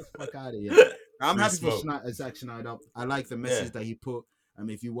 Get the fuck out of here. I'm happy for Zack Snyder. I like the message that he put.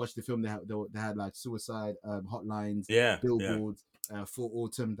 If you watch the film, they had like suicide hotlines, billboards. For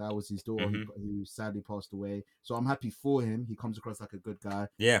Autumn, that was his daughter who sadly passed away. So I'm happy for him. He comes across like a good guy.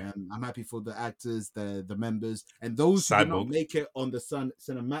 Yeah. I'm happy for the actors, the members, and those who did not make it on the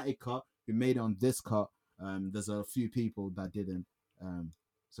cinematic cut, who made it on this cut. There's a few people that didn't.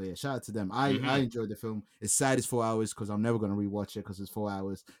 So yeah, shout out to them. I enjoyed the film. It's sad it's 4 hours because I'm never gonna rewatch it because it's 4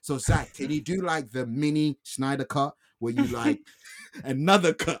 hours. So Zach, can you do like the mini Snyder cut where you like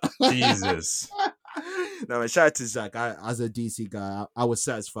another cut? Jesus. No, man, shout out to Zach. As a DC guy, I was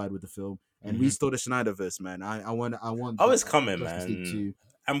satisfied with the film, and restore the Snyderverse, man. I want. Oh, it's coming, man.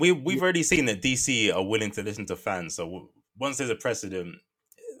 And we've already seen that DC are willing to listen to fans. So once there's a precedent,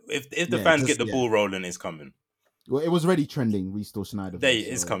 if the fans get the ball rolling, it's coming. Well, it was already trending. Restore Snyder.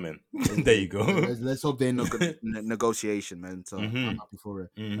 It's coming. There you go. Let's hope they're in negotiation, man. So I'm happy for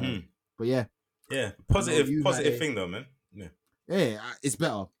it. But yeah, positive thing though, man. Yeah, it's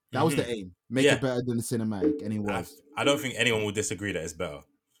better. That was the aim. Make it better than the cinematic, and it was. I don't think anyone will disagree that it's better.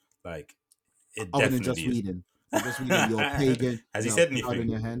 Like, it other definitely than Joss is. Whedon. Joss Whedon, you're pagan. Has he said anything? In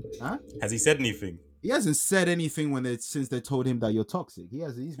your hand. Huh? Has he said anything? He hasn't said anything since they told him that you're toxic.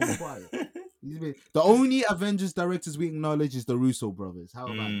 He's been quiet. The only Avengers directors we acknowledge is the Russo brothers. How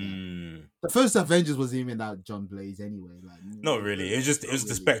about that? The first Avengers wasn't even that John Blaze anyway. Like, not really. It was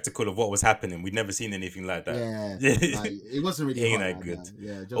the spectacle of what was happening. We'd never seen anything like that. Yeah, like, it wasn't really. Ain't that good?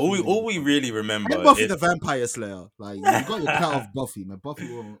 Yeah. All we really remember. And Buffy the Vampire Slayer. Like, you got your cut off Buffy, man.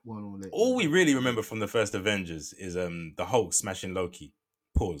 Buffy won't all it. All we really remember from the first Avengers is the Hulk smashing Loki.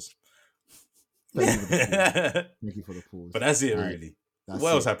 Pause. Thank you for the pause. But that's it, really.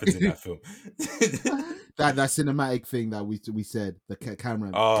 What else happens in that film? that cinematic thing that we said, the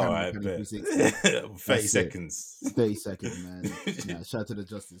camera. I bet. 30 seconds. 30 seconds, man. Yeah, shout out to the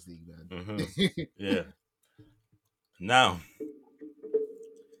Justice League, man. Yeah. Now,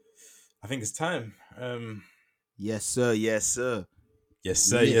 I think it's time. Yes, sir. Yes, sir. Yes,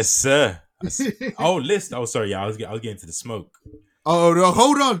 sir. Yes, sir. List. Oh, sorry. Yeah, I was getting to the smoke. Oh no!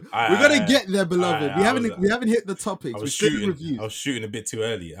 Hold on, we're gonna get there, beloved. We haven't hit the topics. I was shooting a bit too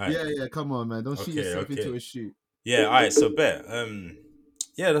early. Yeah. Come on, man. Don't shoot yourself into a shoot. Yeah. All right. So bet.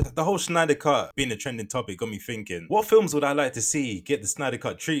 The whole Snyder Cut being a trending topic got me thinking, what films would I like to see get the Snyder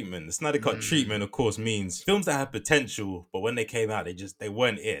Cut treatment? The Snyder Cut treatment, of course, means films that have potential, but when they came out, they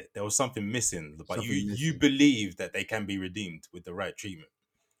weren't it. There was something missing, but you believe that they can be redeemed with the right treatment.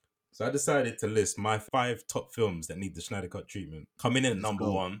 So I decided to list my 5 top films that need the Snyder Cut treatment. Coming in at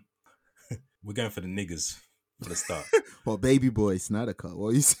number 1, we're going for the niggas for the start. Well, Baby Boy, Snyder Cut. What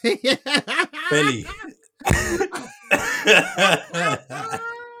are you saying? Belly.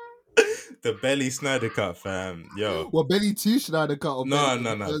 The Belly Snyder Cut, fam. Yo. Well, Belly 2 Snyder Cut. Or No.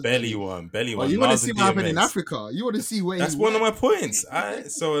 Belly? Belly 1. Belly 1. Well, you want to see what happened in Africa. You want to see where That's one of my points.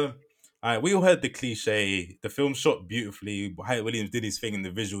 So, we all heard the cliche. The film shot beautifully. Hype Williams did his thing in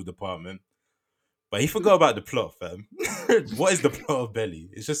the visual department. But he forgot about the plot, fam. What is the plot of Belly?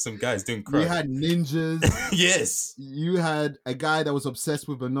 It's just some guys doing crap. You had ninjas. Yes. You had a guy that was obsessed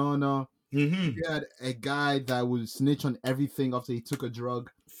with banana. Mm-hmm. You had a guy that would snitch on everything after he took a drug.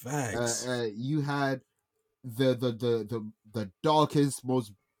 Facts. You had the darkest,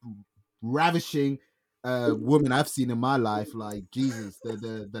 most ravishing woman I've seen in my life. Like, Jesus,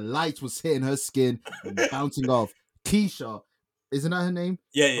 the light was hitting her skin and bouncing off. Keisha. Isn't that her name?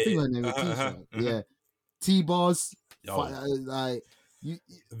 Yeah. I think her name is Keisha. Yeah. T-Bars. Like,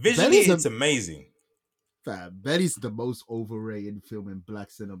 visually, it's amazing. Fam, Belly's the most overrated film in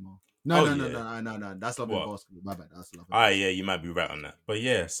black cinema. No. That's Love and Basketball. My bad. That's Love. Yeah, you might be right on that. But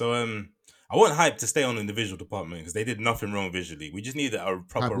yeah, so I want Hype to stay on in the visual department because they did nothing wrong visually. We just need a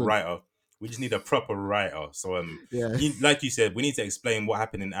proper writer. So like you said, we need to explain what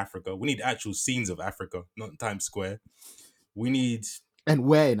happened in Africa. We need actual scenes of Africa, not Times Square. We need and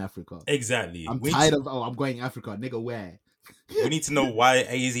where in Africa? Exactly. I'm tired of I'm going Africa, nigga. Where? We need to know why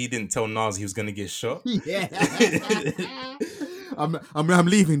AZ didn't tell Nas he was gonna get shot. Yeah. I'm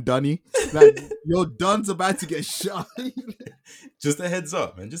leaving, Dunny. Like, your Dun's about to get shot. Just a heads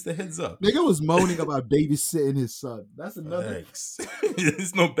up, man. Just a heads up. Nigga was moaning about babysitting his son. That's another. Thanks.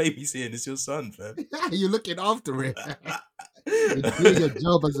 It's not babysitting. It's your son, fam. You're looking after it. You're doing your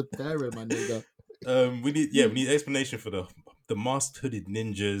job as a parent, my nigga. We need explanation for the masked hooded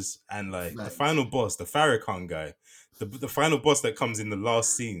ninjas and like the final boss, the Farrakhan guy. The final boss that comes in the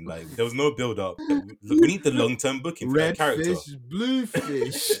last scene, like there was no build up. We need the long term booking for that character. Red fish, blue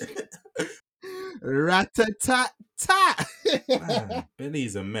fish, rat-a-tat-tat. Man,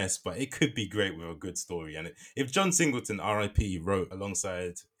 Billy's a mess, but it could be great with a good story. And if John Singleton, R.I.P., wrote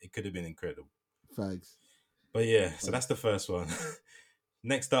alongside, it could have been incredible. Thanks. But yeah, so that's the first one.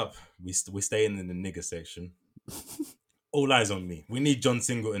 Next up, we're staying in the nigger section. All eyes on me. We need John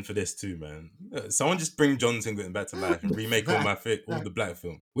Singleton for this too, man. Someone just bring John Singleton back to life and remake all the black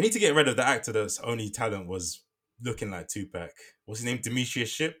film. We need to get rid of the actor that's only talent was looking like Tupac. What's his name? Demetrius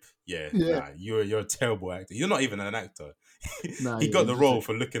Shipp? Yeah. Nah, you're a terrible actor. You're not even an actor. He got the role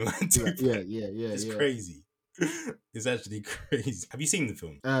for looking like Tupac. Yeah. It's crazy. It's actually crazy. Have you seen the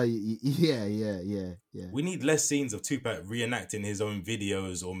film? Yeah. We need less scenes of Tupac reenacting his own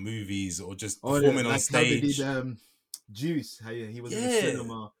videos or movies or just performing on stage. How they did, Juice, how he was in the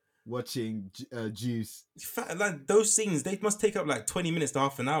cinema watching Juice. Like those scenes, they must take up like 20 minutes to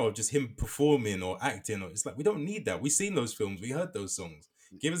half an hour of just him performing or acting. Or it's like we don't need that. We've seen those films. We heard those songs.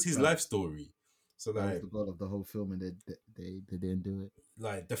 Give us his life story. So that like was the goal of the whole film, and they didn't do it.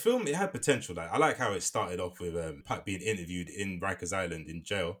 Like the film, it had potential. Like I like how it started off with Pac being interviewed in Rikers Island in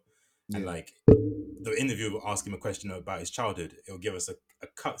jail, and like the interviewer will ask him a question about his childhood. It'll give us a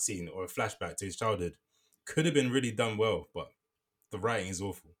cut scene or a flashback to his childhood. Could have been really done well, but the writing is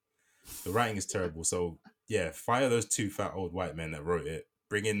awful. The writing is terrible. So yeah, fire those 2 fat old white men that wrote it.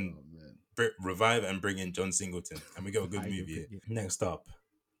 Bring in, revive and bring in John Singleton, and we got a good movie here. Next up,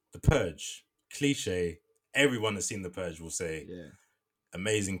 The Purge. Cliche. Everyone that's seen The Purge will say,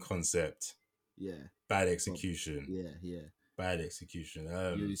 amazing concept. Yeah. Bad execution. Yeah. Bad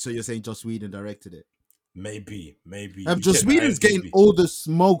execution. So you're saying Joss Whedon directed it? Maybe. Joss Whedon's getting all the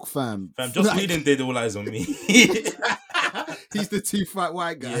smoke, fam. Joss Whedon did All Eyes on Me. He's the 2 fat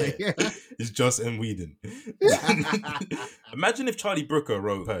white guy. Yeah. It's Joss and Whedon. Imagine if Charlie Brooker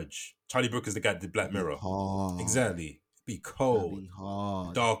wrote Purge. Charlie Brooker's the guy that did Black Mirror. Exactly. It'd be cold. It'd be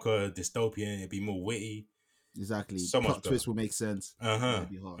hard. Darker, dystopian. It'd be more witty. Exactly. So much twist will make sense. It'd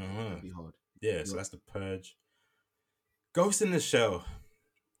be hard. It'd be hard. Yeah, so that's The Purge. Ghost in the Shell.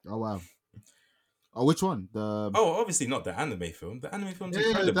 Oh, wow. Oh, which one? Obviously not the anime film. The anime film's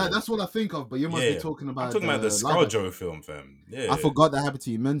incredible. That's what I think of. But you must be talking about. I'm talking about the ScarJo film, fam. Yeah, I forgot that happened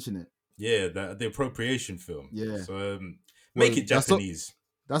to you. Mention it. Yeah, the appropriation film. Yeah. So make it Japanese.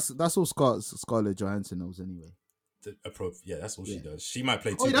 That's all Scarlett Johansson knows anyway. That's all she does. She might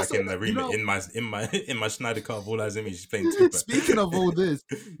play Tupac in the remake. In my Snyder Cut of All Eyes on Me, she's playing Tupac. Speaking of all this,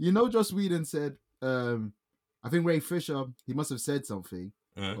 Joss Whedon said, I think Ray Fisher, he must have said something.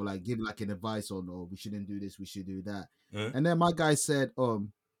 Or like give like an advice on, we shouldn't do this, we should do that. And then my guy said,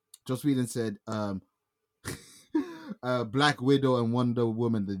 Joss Whedon said, Black Widow and Wonder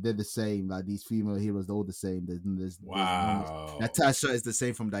Woman, they're the same. Like these female heroes, they're all the same. There's Wow. Natasha is the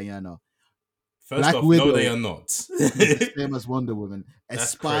same from Diana. First Black off, Widow no, they are not. is the same as Wonder Woman. A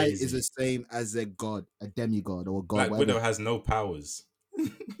That's spy crazy. is the same as a god, a demigod, or a god. Black whatever. Widow has no powers.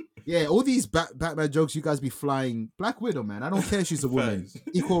 Yeah, all these Batman jokes you guys be flying. Black Widow, man. I don't care if she's a woman.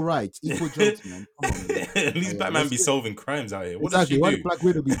 Equal rights, equal jokes, man. Come on, man. At least Batman be solving crimes out here. What does she What do? did Black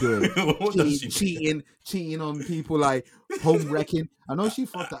Widow be doing? What does she do? cheating on people, like home wrecking. I know she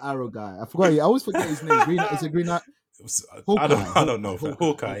fought the Arrow guy. I forgot. I always forget his name. Is it Green? I don't know.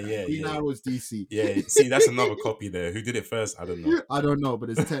 Hawkeye, yeah. Green Arrow's DC. Yeah, see, that's another copy there. Who did it first? I don't know. I don't know, but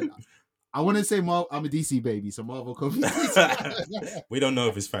it's 10. I want to say I'm a DC baby, so Marvel copy. We don't know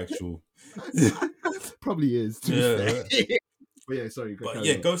if it's factual. Probably is. To be fair. But yeah, sorry. But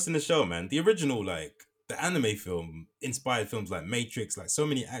yeah, Ghost in the Shell, man. The original, like the anime film, inspired films like Matrix, like so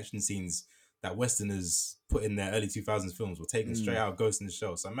many action scenes that Westerners put in their early 2000s films were taken straight out of Ghost in the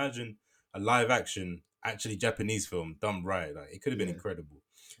Shell. So imagine a live action, actually Japanese film done right. Like it could have been incredible.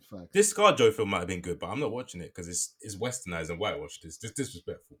 Fact. This ScarJo film might have been good, but I'm not watching it because it's westernized and whitewashed. It's just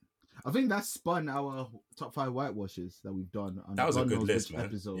disrespectful. I think that spun our top 5 whitewashes that we've done. That was a good list, man.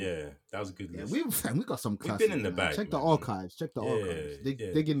 Episode. Yeah, that was a good list. We got some classics. We've been in the bag. Check man. the archives. Check the archives.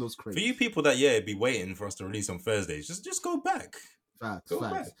 Dig in those crates. For you people that be waiting for us to release on Thursdays, just go back. Facts.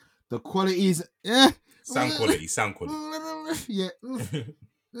 Back. The quality is sound quality. Yeah.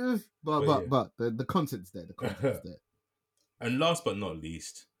 But the content's there. The content's there. And last but not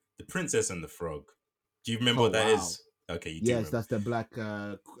least, The Princess and the Frog. Do you remember what that is? Okay, you do. Yes, that's the Black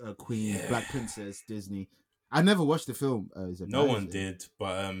Queen, Black Princess Disney. I never watched the film. No one did,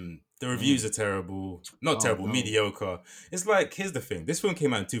 but the reviews are terrible. Not terrible, mediocre. It's like, here's the thing. This film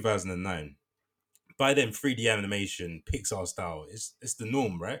came out in 2009. By then, 3D animation, Pixar style, it's the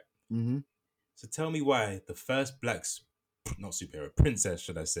norm, right? Mm-hmm. So tell me why the first not superhero, princess,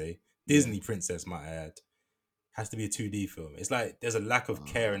 should I say, Disney princess, might I add, has to be a 2D film. It's like there's a lack of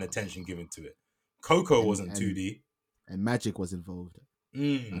care and attention given to it. Coco wasn't 2D. And magic was involved.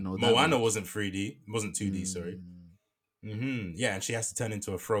 Moana wasn't 3D. Wasn't 2D, sorry. Mm-hmm. Yeah, and she has to turn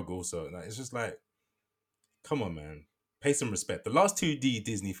into a frog also. Like, it's just like, come on, man. Pay some respect. The last 2D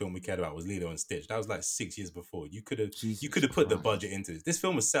Disney film we cared about was Lilo and Stitch. That was like 6 years before. You could have put the budget into this. This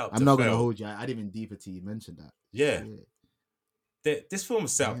film was set up to fail. I'm not going to hold you. I didn't even deeper till you mentioned that. Yeah. This film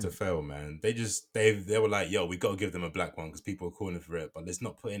was set up to fail, man. They were like, yo, we got to give them a black one because people are calling for it, but let's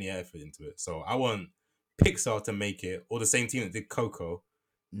not put any effort into it. So I want Pixar to make it, or the same team that did Coco.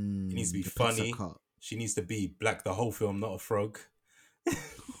 It needs to be funny. She needs to be black the whole film, not a frog.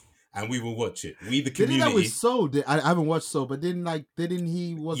 And we will watch it. We, the community. Didn't that with Soul? I haven't watched Soul, but didn't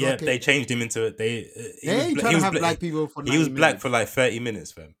he was yeah, like they changed him into it. He trying to have black people for 90 He was black minutes. for like 30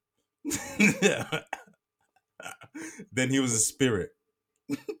 minutes, fam. Then he was a spirit.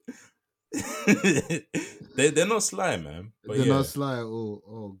 They're not sly, man. But they're not sly at all.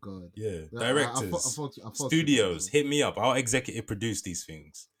 Oh god. Yeah. Directors, I thought studios, hit me up. I'll executive produce these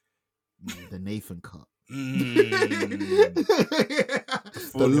things. The Nathan cut.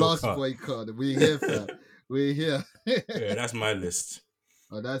 The Lost Boy cut. We're here, fam. We're here. Yeah, that's my list.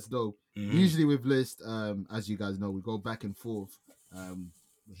 Oh, that's dope. Usually with list, as you guys know, we go back and forth.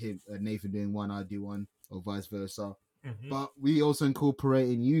 Nathan doing one, I do one, or vice versa. But we also incorporate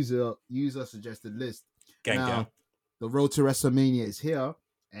in user suggested list. Gang. The road to WrestleMania is here,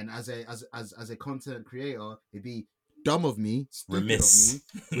 and as a content creator, it'd be dumb of me, remiss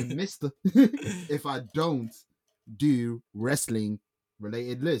if I don't do wrestling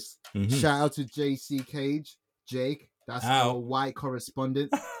related lists. Shout out to JC Cage, Jake. That's our white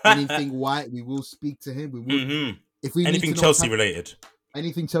correspondent. Anything white, we will speak to him. We will. If we anything need to Chelsea related.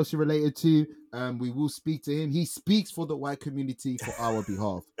 Anything Chelsea related to, we will speak to him. He speaks for the white community for our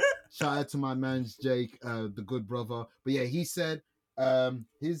behalf. Shout out to my man Jake, the good brother. But yeah, he said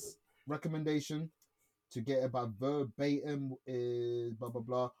his recommendation to get about verbatim is blah blah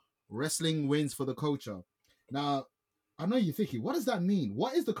blah. Wrestling wins for the culture. Now, I know you're thinking, what does that mean?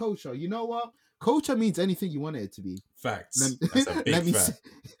 What is the culture? You know what? Culture means anything you want it to be. Facts. That's a big fact.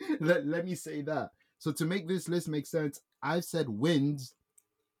 Let me say that. So to make this list make sense, I've said wins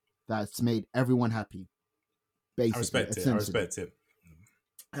that's made everyone happy. Basically, I respect it.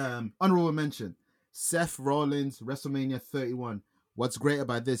 Honorable mention: Seth Rollins, WrestleMania 31. What's great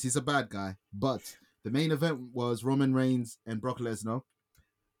about this? He's a bad guy, but the main event was Roman Reigns and Brock Lesnar.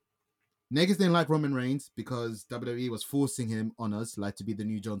 Niggas didn't like Roman Reigns because WWE was forcing him on us, like to be the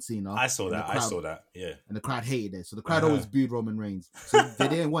new John Cena. I saw that. Yeah. And the crowd hated it. So the crowd always booed Roman Reigns. So they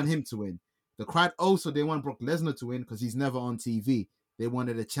didn't want him to win. The crowd also didn't want Brock Lesnar to win because he's never on TV. They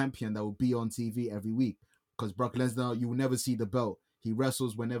wanted a champion that would be on TV every week. because Brock Lesnar, you will never see the belt. He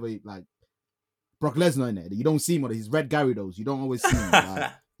wrestles whenever, like, Brock Lesnar in there. You don't see him. He's Red Gyarados. You don't always see him.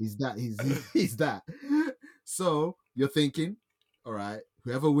 Like, he's that. So you're thinking, all right,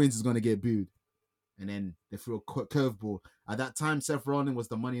 whoever wins is going to get booed. And then they threw a curveball. At that time, Seth Rollins was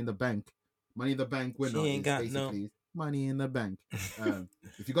the Money in the Bank. Money in the Bank winner. He ain't got basically Money in the Bank.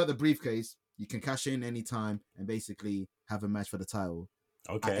 If you got the briefcase, you can cash in anytime and basically have a match for the title.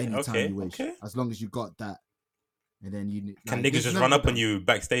 Okay, at any time you wish, okay. as long as you got that. And then you can niggas just run up on you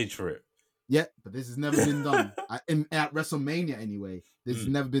backstage for it? Yeah, but this has never been done at WrestleMania anyway. This has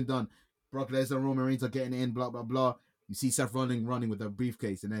never been done. Brock Lesnar and Roman Reigns are getting in, blah blah blah. You see Seth Rollins running with a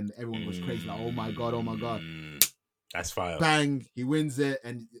briefcase, and then everyone was crazy, like, oh my god. That's fire. Bang, he wins it,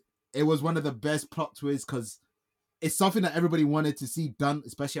 and it was one of the best plot twists because it's something that everybody wanted to see done,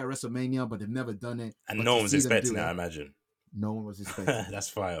 especially at WrestleMania, but they've never done it. And no one was expecting that, I imagine. No one was expecting That's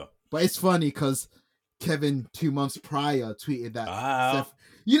fire. But it's funny because Kevin 2 months prior tweeted that Seth,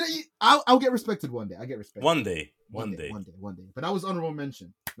 I'll get respected one day. I get respected. One day. But that was honorable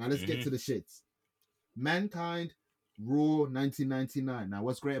mention. Now let's get to the shits. Mankind, Raw 1999. Now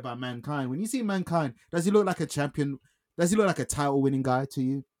what's great about Mankind? When you see Mankind, does he look like a champion? Does he look like a title winning guy to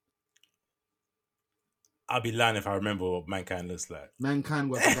you? I'll be lying if I remember what Mankind looks like. Mankind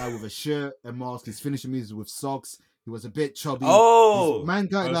was a guy with a shirt, a mask. His finishing moves with socks. He was a bit chubby. Oh,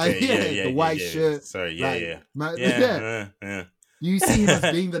 Mankind, okay. the white shirt. Sorry, yeah. You see him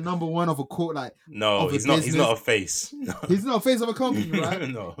as being the number one of a court, like no, he's not. He's not a face. No. He's not a face of a company, right?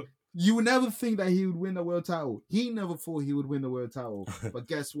 No. You would never think that he would win the world title. He never thought he would win the world title. But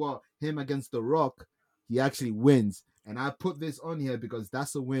guess what? Him against The Rock, he actually wins. And I put this on here because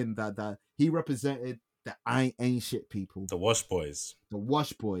that's a win that he represented the ain't shit people. The Wash Boys.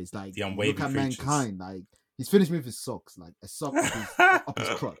 Like, the unwavering look at creatures. Mankind. Like, he's finished me with his socks. Like, a sock up his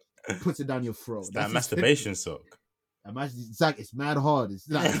crotch. Puts it down your throat. It's that masturbation sock. Imagine, it's mad hard. It's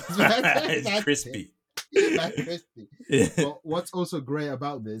like it's crispy. It's crispy. But what's also great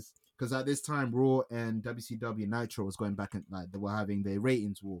about this, because at this time Raw and WCW Nitro was going back and like they were having their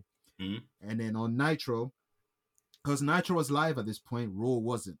ratings war. And then on Nitro, because Nitro was live at this point, Raw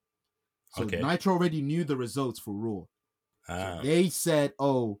wasn't. So Nitro already knew the results for Raw. So they said,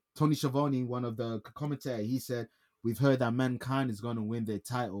 oh, Tony Schiavone, one of the commentators, he said, we've heard that Mankind is going to win their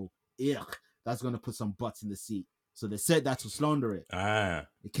title. Ugh, that's going to put some butts in the seat. So they said that to slander it.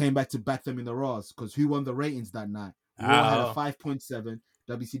 It came back to back them in the Raws because who won the ratings that night? Raw had a 5.7.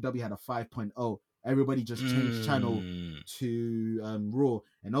 WCW had a 5.0. Everybody just changed channel to Raw.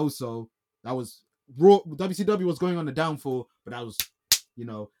 And also, that was Raw. WCW was going on the downfall, but that was,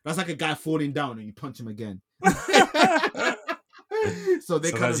 that's like a guy falling down and you punch him again. So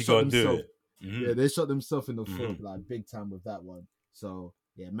they kind of shot themselves. Yeah, they shot themselves in the foot like big time with that one. So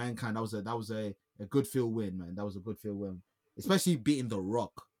yeah, Mankind, that was a good feel win, man. That was a good feel win, especially beating The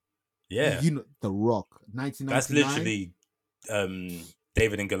Rock. Yeah, The Rock, 1999. That's literally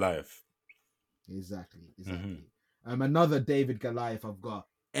David and Goliath. Exactly. Another David Goliath. I've got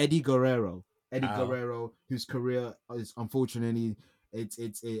Eddie Guerrero. Guerrero, whose career is unfortunately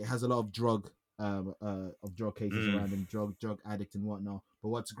it has a lot of drug cases around him, drug addict and whatnot. But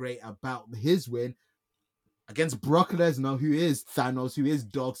what's great about his win against Brock Lesnar, who is Thanos, who is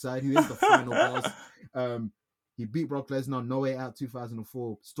Darkseid, who is the final boss. He beat Brock Lesnar, No Way Out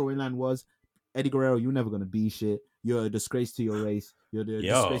 2004. Storyline was, Eddie Guerrero, you're never going to be shit. You're a disgrace to your race. You're a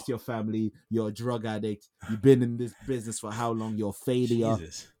disgrace to your family. You're a drug addict. You've been in this business for how long? You're a failure.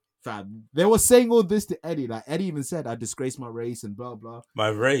 Jesus. Fam. They were saying all this to Eddie. Like, Eddie even said, I disgrace my race and blah, blah. My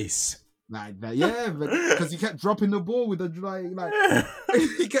race. Like that, yeah, because he kept dropping the ball with the like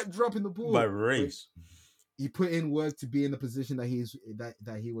he kept dropping the ball. My race. He put in work to be in the position that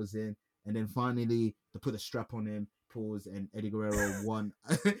he was in, and then finally to put a strap on him, pause, and Eddie Guerrero won.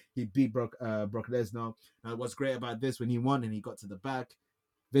 He beat Brock Lesnar. Now, what's great about this, when he won and he got to the back,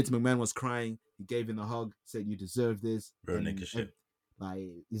 Vince McMahon was crying. He gave him a hug, said, "You deserve this." Real nigga shit. Like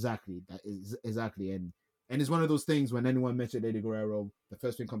exactly, And it's one of those things when anyone mentioned Eddie Guerrero, the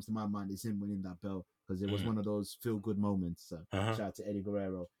first thing comes to my mind is him winning that belt because it was one of those feel-good moments. So shout out to Eddie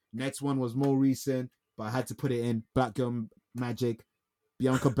Guerrero. Next one was more recent, but I had to put it in. Black Girl Magic,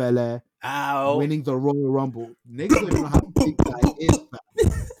 Bianca Belair, winning the Royal Rumble. Niggas don't even know how big that is,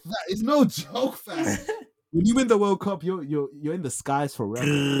 fam. That is no joke, fam. When you win the World Cup, you're in the skies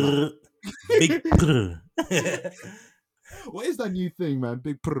forever. Big What is that new thing, man?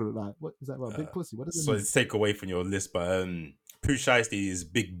 Big prr, like what is that about? Big pussy. What is it? So it's take away from your list, but Pooh Shiesty is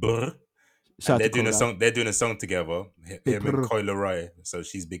Big Brr. They're doing a song. They're doing a song together. Him and Coi Leroy. So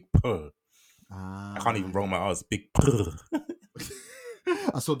she's Big Prr. I can't even roll my R's. Big Prr.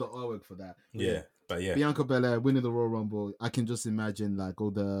 I saw the artwork for that. Yeah. But yeah, Bianca Belair winning the Royal Rumble. I can just imagine like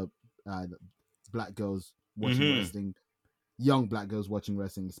all the black girls watching wrestling, young black girls watching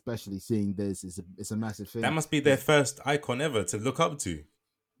wrestling, especially seeing this. It's a massive thing. that must be their first icon ever to look up to.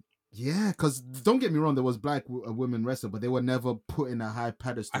 Yeah, because don't get me wrong, there was black women wrestler, but they were never put in a high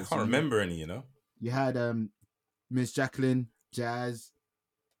pedestal. I can't remember any, you know. You had Miss Jacqueline, Jazz.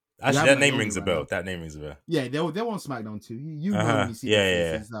 Actually, that name rings a bell. That name rings a bell. Yeah, they were on SmackDown too. You know when you see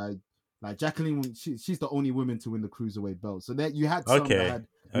their faces, like Jacqueline, she's the only woman to win the Cruiserweight belt. So that you had some that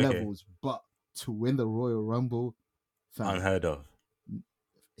had levels, but to win the Royal Rumble, unheard of.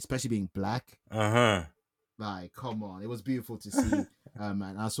 Especially being black. Like, come on, it was beautiful to see.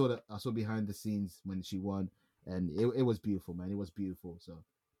 And I saw behind the scenes when she won, and it was beautiful, man. It was beautiful. So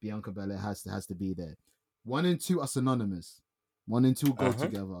Bianca Belair has to be there. 1 and 2 are synonymous. 1 and 2 go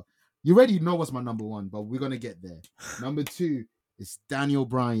together. You already know what's my number 1, but we're gonna get there. Number 2 is Daniel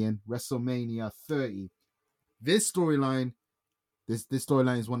Bryan, WrestleMania 30. This storyline is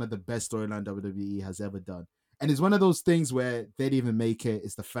one of the best storyline WWE has ever done, and it's one of those things where they didn't even make it.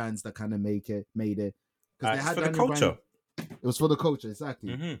 It's the fans that kind of made it. Because they had for Daniel the culture. Bryan. It was for the culture,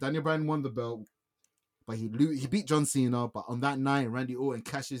 exactly. Daniel Bryan won the belt, but he beat John Cena. But on that night, Randy Orton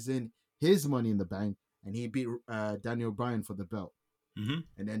cashes in his Money in the Bank, and he beat Daniel Bryan for the belt. And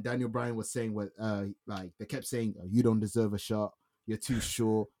then Daniel Bryan was saying like they kept saying, you don't deserve a shot. You're too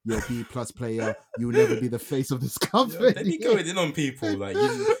short. You're a B+ player. You will never be the face of this company. They be going in on people. Like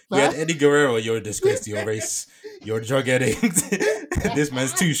you had Eddie Guerrero, you're a disgrace to your race. You're a drug addict. This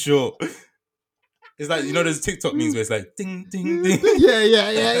man's too short. It's like, you know, there's TikTok memes where it's like ding ding ding.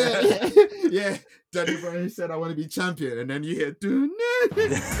 Yeah. Daniel Bryan said, I want to be champion, and then you hear but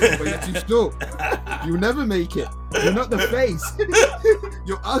you're too short. You'll never make it. You're not the face.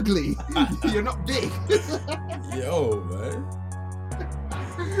 You're ugly. You're not big. Yo, man.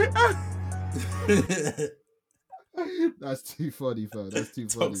 That's too funny, fam. That's too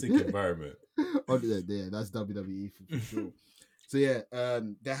funny. Toxic environment. Yeah, that's WWE for sure. So yeah,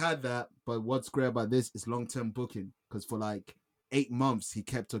 they had that, but what's great about this is long-term booking, because for like 8 months he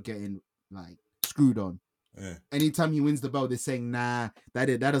kept on getting like screwed on. Yeah. Anytime he wins the belt, they're saying, nah,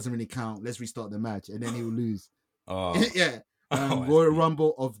 that doesn't really count. Let's restart the match, and then he will lose. Yeah. Royal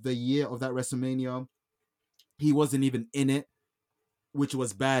Rumble of the year of that WrestleMania, he wasn't even in it, which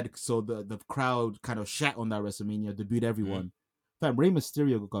was bad. So the crowd kind of shat on that WrestleMania. They booed everyone. Fam, Rey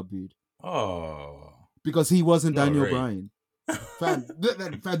Mysterio got booed. Because he wasn't Daniel Bryan. Fam,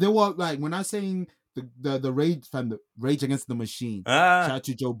 they were like, when I'm saying the rage, fam, the rage against the machine. Shout out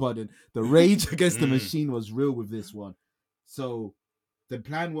to Joe Budden. The rage against the machine was real with this one. So the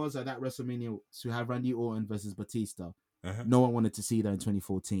plan was at that WrestleMania to have Randy Orton versus Batista. No one wanted to see that in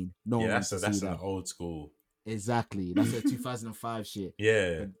 2014. That's an old school. Exactly. That's a 2005 shit.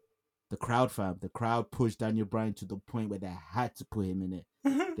 Yeah. But the crowd pushed Daniel Bryan to the point where they had to put him in it.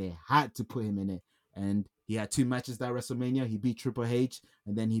 They had to put him in it. And he had 2 matches that WrestleMania. He beat Triple H,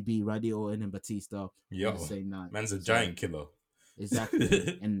 and then he beat Randy Orton and Batista on the same night. Man's a giant killer.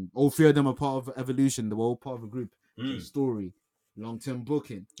 Exactly. And all 3 of them are part of Evolution. They were all part of a group. Story. Long-term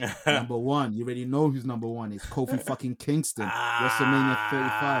booking. Number 1. You already know who's number 1. It's Kofi fucking Kingston. WrestleMania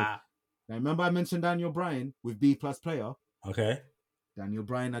 35. Now, remember I mentioned Daniel Bryan with B+ player? Okay. Daniel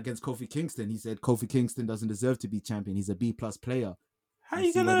Bryan against Kofi Kingston. He said Kofi Kingston doesn't deserve to be champion. He's a B+ player. How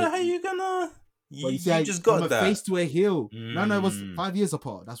you gonna... You just got that. From a face to a heel. No, it was 5 years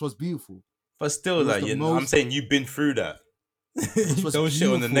apart. That's what's beautiful. But still, like, I'm saying you've been through that. Don't shit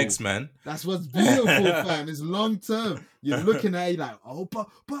on the next man. That's what's beautiful, fam. It's long term. You're looking at it like, oh, but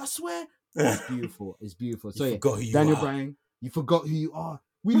I swear. It's beautiful. It's beautiful. So Daniel Bryan, you forgot who you are.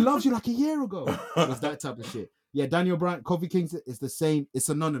 We loved you like a year ago. It was that type of shit. Yeah, Daniel Bryan, Kofi Kingston is the same. It's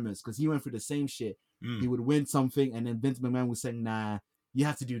synonymous because he went through the same shit. He would win something, and then Vince McMahon was saying, nah, you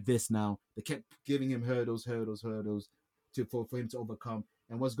have to do this now. They kept giving him hurdles for him to overcome.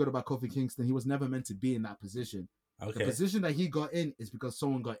 And what's good about Kofi Kingston, he was never meant to be in that position. Okay. The position that he got in is because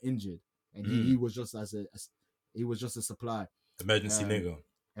someone got injured, and he was just a supply. Emergency nigga.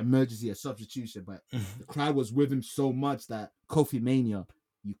 A substitution. But the crowd was with him so much that Kofi Mania,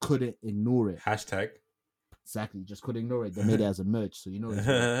 you couldn't ignore it. Hashtag. Exactly, just couldn't ignore it. They made it as a merch, so you know.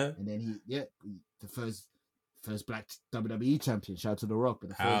 And then the first black WWE champion. Shout out to The Rock,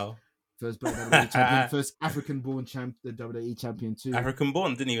 but the first black WWE champion, first African-born the WWE champion too.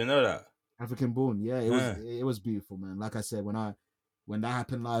 African-born, didn't even know that. African-born, yeah, it was beautiful, man. Like I said, when that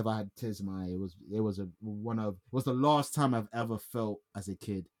happened live, I had tears in my eye. It was the last time I've ever felt as a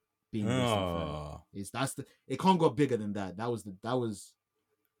kid being a wrestling fan. It can't go bigger than that. That was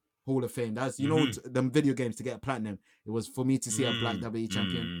Hall of Fame. That's them video games to get platinum. It was for me to see a black WWE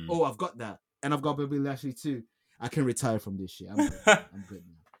champion. Oh, I've got that. and I've got Bobby Lashley too. I can retire from this shit. I'm good. I'm good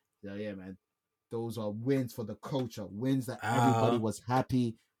now. Yeah, man. Those are wins for the culture. Wins that everybody was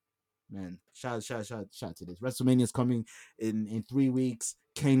happy. Man, shout to this. WrestleMania's coming in 3 weeks.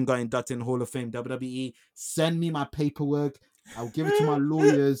 Kane got inducted in Hall of Fame. WWE, send me my paperwork. I'll give it to my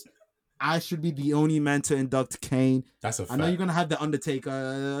lawyers. I should be the only man to induct Kane. That's a fact. I know you're gonna have the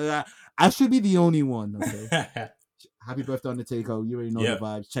Undertaker. I should be the only one. Okay. Happy birthday, Undertaker. You already know the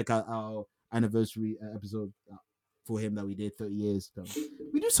vibes. Check out our anniversary episode for him that we did 30 years ago.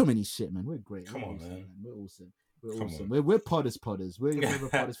 We do so many shit, man. We're great. Come on, man. We're awesome. We're awesome. We're potters. We're your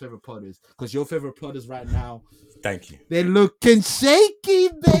favorite potters. Because your favorite potters right now. Thank you. They're looking shaky,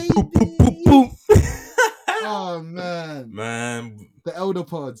 baby. Oh, man. Man. The elder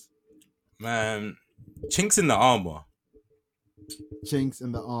pods. Man. Chinks in the armor. Chinks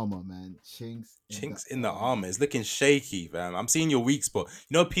in the armor, man. Chinks in the armor. It's looking shaky, fam. I'm seeing your weak spot.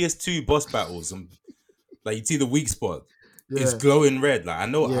 You know PS2 boss battles? Like, you see the weak spot. Yeah. It's glowing red. Like I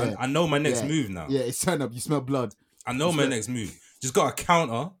know my next move now. Yeah, it's turned up. You smell blood. I know my next move. Just got a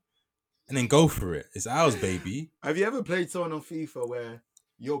counter and then go for it. It's ours, baby. Have you ever played someone on FIFA where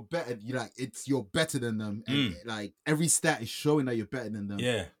you're better? You're better than them, and like every stat is showing that you're better than them.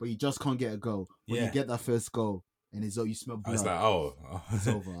 Yeah, but you just can't get a goal. When you get that first goal, and it's you smell blood. It's like it's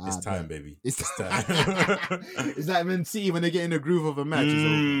over. It's time, baby. It's time. It's like Man City when they get in the groove of a match. It's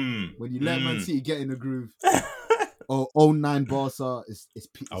over. When you let Man City get in the groove. Oh, 09 Barca is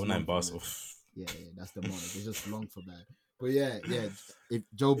 09 Barca. Yeah, that's the moment. They just long for that. But yeah. If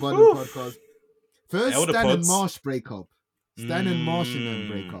Joe Budden podcast first Stan and Marsh break up. Stan and Marsh and them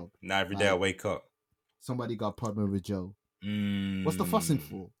break up. Now every day I wake up. Somebody got partner with Joe. What's the fussing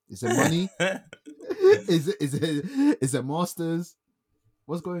for? Is it money? Is it masters?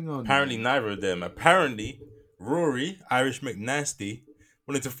 What's going on? Apparently neither of them. Apparently Rory, Irish McNasty,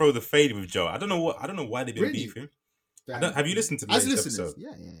 wanted to throw the fade with Joe. I don't know why they've been beefing. Have you listened to the latest episode?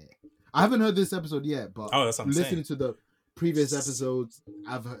 Yeah. I haven't heard this episode yet, but that's what I'm listening to the previous episodes,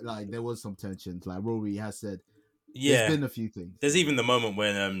 I've heard there was some tensions. Like Rory has said, there's been a few things. There's even the moment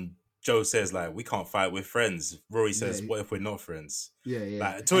when Joe says we can't fight, we're friends. Rory says, what if we're not friends? Yeah.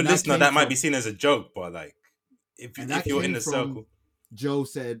 Like to a listener, that might be seen as a joke, but if you're in the circle. Joe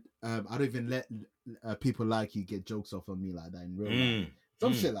said, I don't even let people like you get jokes off on me like that in real life.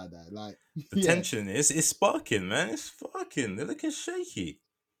 Some shit like that. Like the tension is sparking, man. It's sparking. They're looking shaky.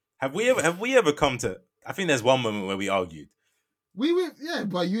 Have we ever come to? I think there's one moment where we argued.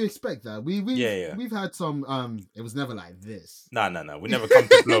 But you expect that. We've had some. It was never like this. No. We never come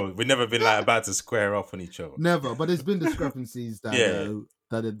to blows. We've never been about to square off on each other. Never. But there's been discrepancies that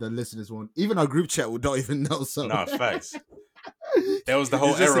that the listeners won't. Even our group chat don't even know. So facts. There was the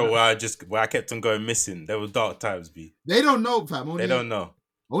whole era where I kept on going missing. There was dark times, B. They don't know, fam. They don't know.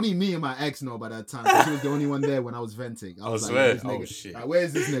 Only me and my ex know by that time. She was the only one there when I was venting. I was like, oh shit. Like,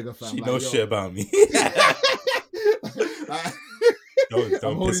 where's this nigga, fam? She knows shit about me.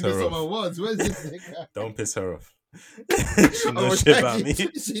 Don't piss her off. Where's this nigga? Don't piss her off. She knows shit about me. She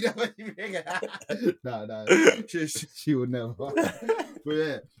she would never. But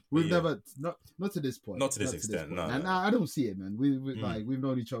yeah, we've never not to this point. Not to this extent. No. And I don't see it, man. We've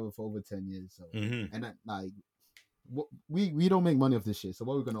known each other for over 10 years. So and we don't make money off this shit. So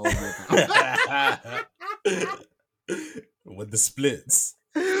what are we gonna argue about? With the splits.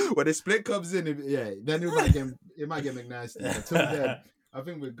 When the split comes in, then it might get McNasty. Until then, I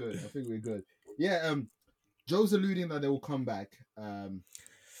think we're good. Yeah, Joe's alluding that they will come back.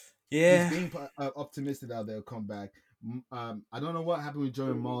 He's being optimistic that they'll come back. I don't know what happened with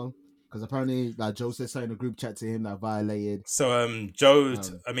Joe and Mal, because apparently, Joe said something in a group chat to him that violated. So, Joe,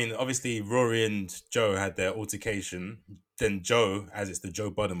 obviously, Rory and Joe had their altercation. Then Joe, as it's the Joe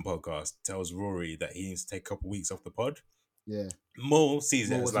Budden podcast, tells Rory that he needs to take a couple weeks off the pod. Yeah. Mo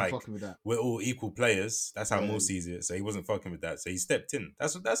sees it as we're all equal players. That's how Mo sees it. So he wasn't fucking with that. So he stepped in.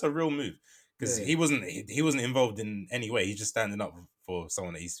 That's a real move, because he wasn't involved in any way. He's just standing up for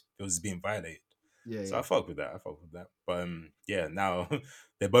someone that he feels is being violated. Yeah. So I fuck with that. But now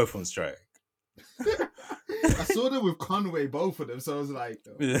they're both on strike. I saw them with Conway, both of them. So I was like,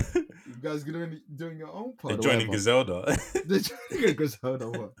 you guys doing your own pod. They're joining Griselda. They're joining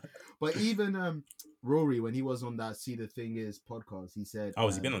Griselda. But even Rory, when he was on that See the Thing Is podcast, he said... Oh,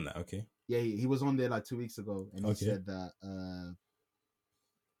 has he been on that? Okay. Yeah, he was on there 2 weeks ago, and he said that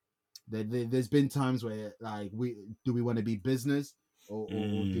there's been times where we want to be business or do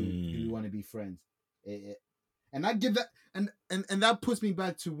we want to be friends? And I give that, and that puts me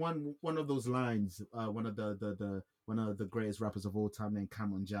back to one of those lines, one of one of the greatest rappers of all time named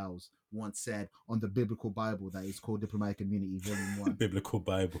Cameron Giles once said on the Biblical Bible that is called Diplomatic Immunity Volume 1. Biblical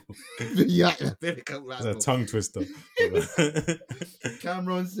Bible. Yeah, Biblical Bible. It's a tongue twister.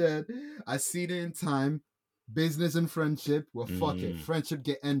 Cameron said, I see it in time. Business and friendship. Well, fuck it. Friendship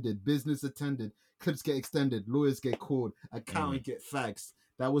get ended. Business attended. Clips get extended. Lawyers get called. Accountant get faxed.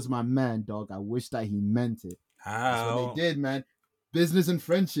 That was my man, dog. I wish that he meant it. How? That's what they did, man. Business and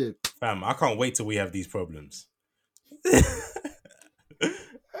friendship. Fam, I can't wait till we have these problems. I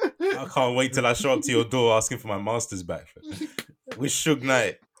can't wait till I show up to your door asking for my masters back. With Suge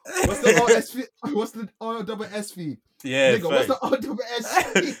Knight. What's the RSV? What's the RSV? Yeah, nigga, what's the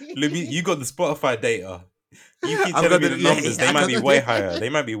RSV? Let me, you got the Spotify data. You keep telling me the numbers. They might be way higher. They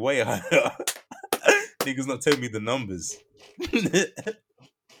might be way higher. Niggas not telling me the numbers.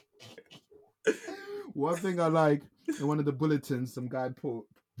 One thing I like, in one of the bulletins, some guy put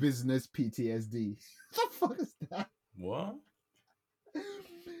business PTSD. What the fuck is that? What?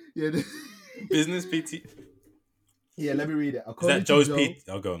 Yeah, business PT. Yeah, let me read it. Is that Joe's PT?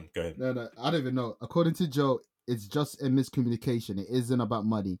 Oh, go ahead. No, I don't even know. According to Joe, it's just a miscommunication. It isn't about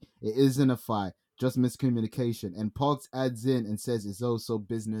money. It isn't a fight. Just miscommunication. And Parks adds in and says it's also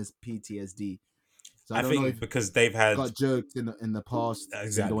business PTSD. So I don't know if because they've had got jerked in the past. Exactly.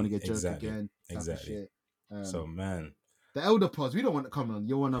 They don't want to get jerked again. Exactly. So man, the elder pause. We don't want to come on.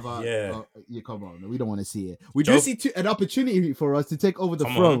 You're one of our. Yeah. You come on. We don't want to see it. We do see an opportunity for us to take over the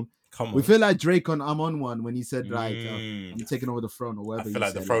throne. Come on. We feel like Drake on I'm on one when he said like I'm taking over the throne or whatever. I feel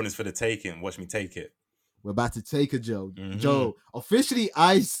like the throne is for the taking. Watch me take it. We're about to take it, Joe. Joe, officially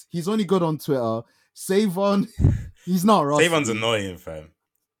Ice. He's only good on Twitter. Savon, he's not right. Savon's annoying, fam.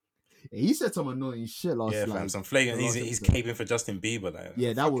 Yeah, he said some annoying shit last night. Yeah, fam. Some flagrant. He's caping for Justin Bieber. Like,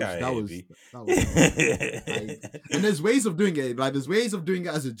 yeah, that was. And there's ways of doing it. Like there's ways of doing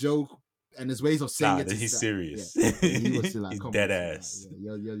it as a joke, and there's ways of saying it. He's serious. Yeah. He was like, he's dead ass.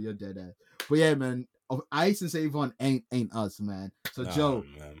 Yeah, you're dead ass. But yeah, man. Ice and Savon ain't us, man. So Joe,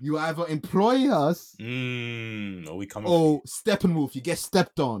 man. You either employ us, or we come. Oh, Steppenwolf, you get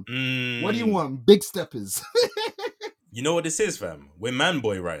stepped on. What do you want? Big steppers. You know what this is, fam? We're man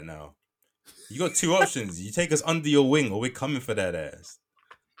boy right now. You got two options. You take us under your wing, or we're coming for that ass.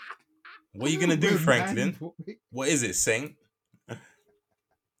 What are you gonna do, Franklin? What is it, Saint?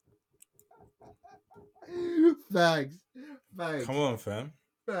 Thanks. Come on, fam.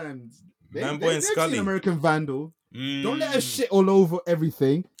 Man, boy and Scully. American Vandal. Don't let us shit all over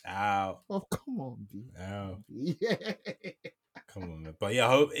everything. Ow. Oh, come on, B. Ow. Yeah. Come on, man. But yeah, I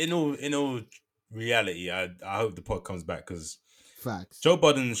hope in all reality, I hope the pod comes back because facts. Joe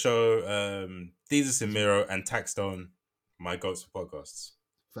Budden show, Jesus and Miro and Taxstone, my goats for podcasts.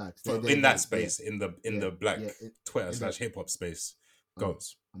 Facts. In that space, in the black Twitter / hip hop space,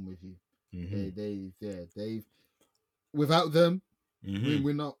 goats. I'm with you. They without them.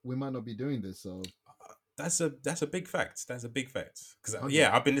 We might not be doing this. So that's a big fact. That's a big fact. Because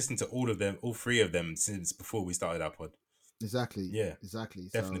I've been listening to all three of them since before we started our pod. Exactly. Yeah. Exactly.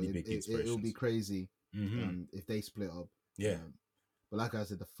 Definitely so big inspiration. It'll be crazy if they split up. Yeah. But like I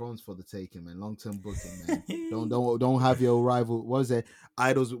said, the throne's for the taking, man. Long-term booking, man. don't have your rival. What is it?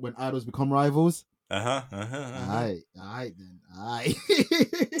 Idols when idols become rivals. All right then.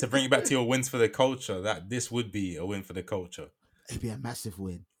 To bring you back to your wins for the culture, that this would be a win for the culture. It'd be a massive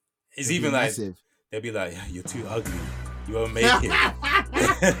win. It's even like massive. They'll be like, you're too ugly. You won't make it.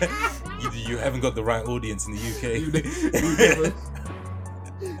 you haven't got the right audience in the UK.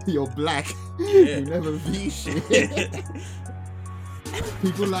 You're black. Yeah. You never be shit.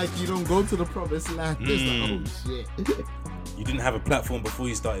 People like you don't go to the promised land. Like, oh shit. You didn't have a platform before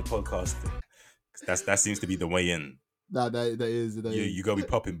you started podcasting. That seems to be the way in. That is. You gotta be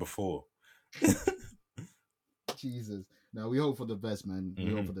popping before. Jesus. Now we hope for the best, man.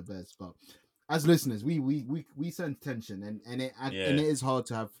 We hope for the best. But as listeners, we sense tension, and it is hard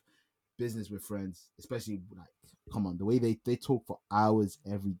to have business with friends, especially like, come on, the way they talk for hours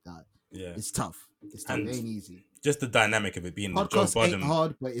every day. Yeah, it's tough. It ain't easy. Just the dynamic of it being the Joe Budden ain't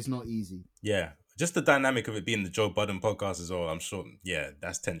hard, but it's not easy. Yeah, just the dynamic of it being the Joe Budden podcast as well. I'm sure. Yeah,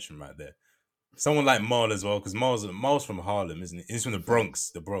 that's tension right there. Someone like Mal as well, because Mal's from Harlem, isn't he? He's from the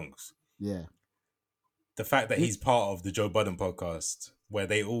Bronx. Yeah. The fact that he's part of the Joe Budden podcast, where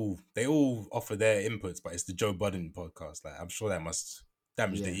they all offer their inputs, but it's the Joe Budden podcast. Like, I'm sure that must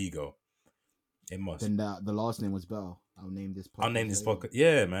damage the ego. It must. Then the last name was better. I'll name this podcast.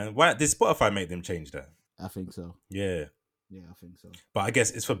 Yeah, man. Why did Spotify make them change that? I think so. Yeah. Yeah, I think so. But I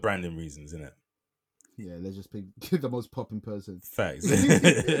guess it's for branding reasons, isn't it? Yeah, let's just pick the most popping person. Facts.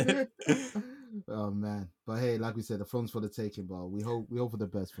 Oh man. But hey, like we said, the phone's for the taking, but we hope for the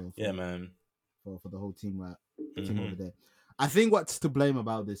best for Yeah, man. for the whole team team over there. I think what's to blame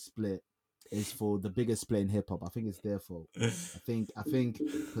about this split is for the biggest split in hip hop. I think it's their fault. I think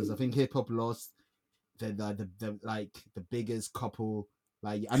because I think hip hop lost the like the biggest couple.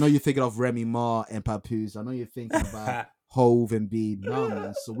 Like I know you're thinking of Remy Ma and Papoose. I know you're thinking about Hove and B. No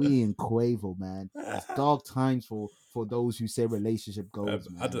man, Saweetie and Quavo, man. It's dark times for those who say relationship goals.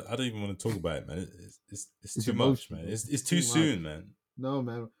 Man. I don't even want to talk about it, man. It's too much, man. It's too soon, man. No,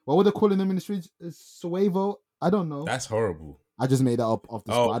 man. What were they calling them in the streets? Suevo? I don't know. That's horrible. I just made that up off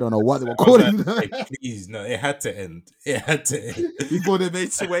the spot. I don't know what they were calling them. Hey, please, no. It had to end. It had to end. Before they made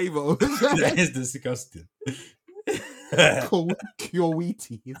Suevo. That is disgusting.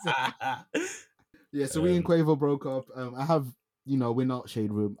 Saweetie. Yeah, Saweetie and Quavo broke up. I have, we're not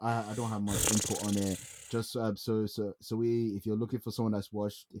Shade Room. I don't have much input on it. Just so if you're looking for someone that's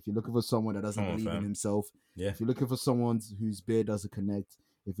washed, if you're looking for someone that doesn't believe in himself, if you're looking for someone whose beard doesn't connect,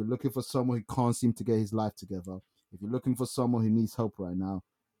 if you're looking for someone who can't seem to get his life together, if you're looking for someone who needs help right now,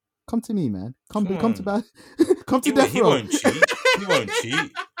 come to me, man. Come to Death Row. He won't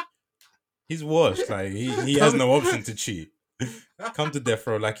cheat. He's washed. Like he has no option to cheat. Come to Death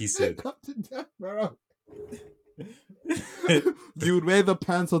Row, like he said. Come to Death Row. You would wear the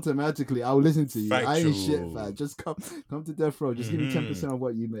pants automatically. I'll listen to you. Factual. I ain't shit, man. Just come to Death Row. Just give me 10% of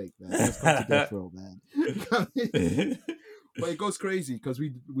what you make, man. Just come to Death Row, man. But it goes crazy because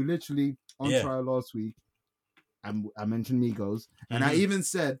we literally on trial last week, and I mentioned Migos, and I even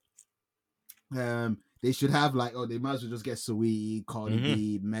said they should have they might as well just get Saweetie, Cardi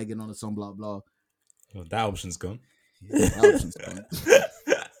B, Megan on a song, blah blah. Well, that option's gone. Yeah, that option's gone.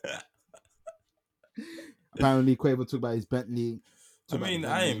 Apparently, Quavo took by his Bentley. I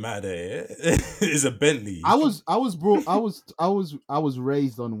ain't mad at it. It's a Bentley. I was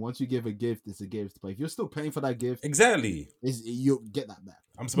raised on once you give a gift, it's a gift. But if you're still paying for that gift, exactly, you get that back.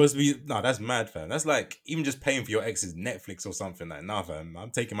 I'm supposed to be that's mad, fam. That's like even just paying for your ex's Netflix or something. Like, nah, fam, I'm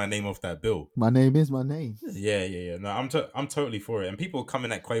taking my name off that bill. My name is my name. Yeah. No, I'm totally for it. And people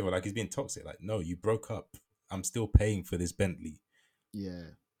coming at Quavo like he's being toxic. Like, no, you broke up. I'm still paying for this Bentley.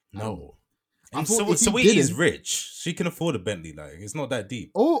 Yeah. No. And Saweetie is rich. She can afford a Bentley. Like, it's not that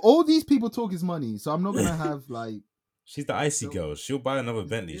deep. All these people talk is money, so I'm not gonna have She's the icy girl. She'll buy another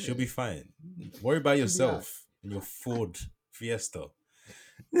Bentley. She'll be fine. Worry about yourself and your Ford Fiesta.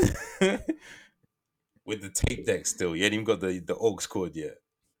 With the tape deck still. You ain't even got the aux cord yet.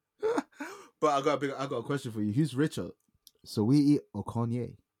 But I got a question for you. Who's richer, Saweetie or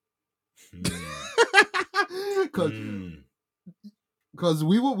Kanye? Because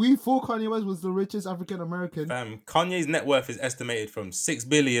we thought Kanye West was the richest African American. Kanye's net worth is estimated from 6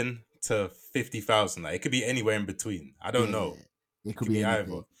 billion to 50,000. Like, it could be anywhere in between. I don't know. It could be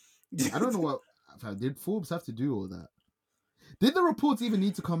either. I don't know what. Did Forbes have to do all that? Did the reports even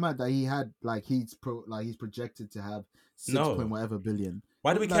need to come out that he had he's projected to have 6 point whatever billion?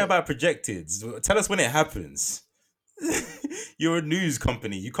 Why do we care about projected? Tell us when it happens. You're a news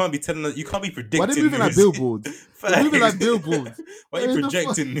company. You can't be telling us. You can't be predicting. Why are they moving like billboards? They're moving like billboards. Why are you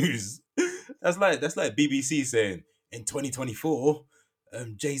projecting news? That's like BBC saying in 2024,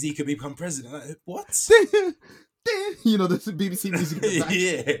 Jay-Z could become president. Like, what? The BBC music.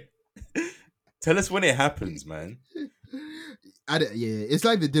 Yeah. Tell us when it happens, man. It's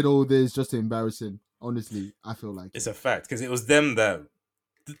like they did all this just to embarrass him. Honestly, I feel like it's a fact because it was them that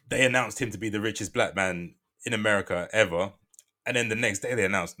they announced him to be the richest black man in America ever, and then the next day they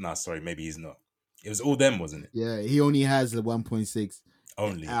announced, maybe he's not. It was all them, wasn't it? Yeah, he only has the 1.6.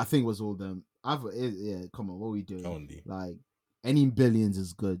 Only. I think it was all them. Come on, what are we doing? Only. Like, any billions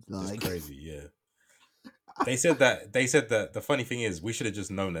is good. It's crazy, yeah. They said that the funny thing is we should have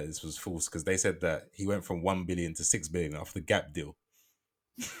just known that this was false because they said that he went from 1 billion to 6 billion off the Gap deal.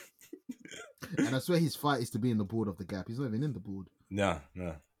 And I swear his fight is to be in the board of the Gap. He's not even in the board. No.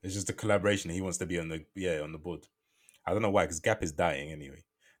 It's just a collaboration. He wants to be on the board. I don't know why, because Gap is dying anyway.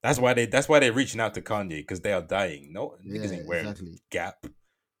 That's why they're reaching out to Kanye, because they are dying. No, niggas ain't wearing Gap.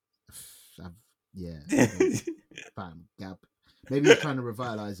 Bam, Gap. Maybe he's trying to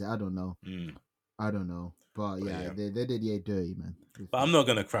revitalize it. I don't know. I don't know. But they did Ye dirty, man. But I'm not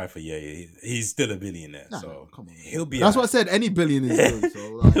gonna cry for Ye. He's still a billionaire, so come on, he'll be. That's what I said. Any billion is good.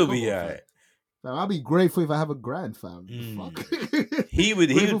 So he'll be alright. Fam, I'll be grateful if I have a grand, fam. Fuck. He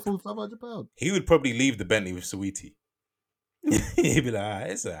would for £500. He would probably leave the Bentley with Saweetie. He'd be like,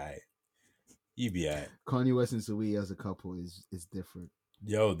 alright, it's alright. You be alright. Kanye West and Saweetie as a couple is different.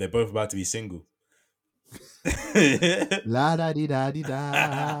 Yo, they're both about to be single. La da di da di da.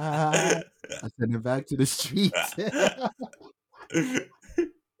 I send him back to the streets.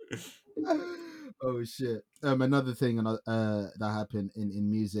 Oh shit! Another thing that happened in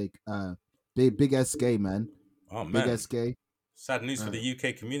music. Big SK, man. Oh Big man, SK. sad news for the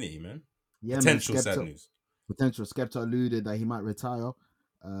UK community, man. Yeah, Potential man. sad news. Potential. Skepta alluded that he might retire.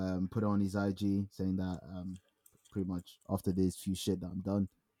 Put on his IG saying that pretty much after this few shit that I'm done.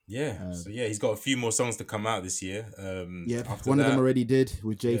 Yeah. So he's got a few more songs to come out this year. One of them already did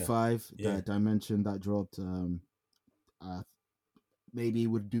with J5. Yeah. That Dimension that dropped. Maybe he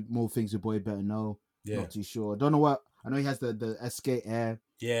would do more things with Boy Better Know. Yeah. Not too sure. Don't know what. I know he has the SK Air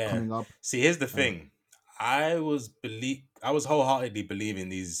coming up. See, here's the thing. I was wholeheartedly believing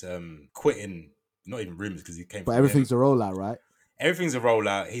these quitting, not even rumors because he came. But everything's a rollout, right? Everything's a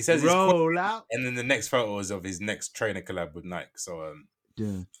rollout. He says rollout, and then the next photo is of his next trainer collab with Nike. So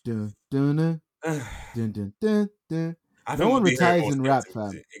dun, dun, dun, dun, dun, dun, dun, dun. I No one retires in rap,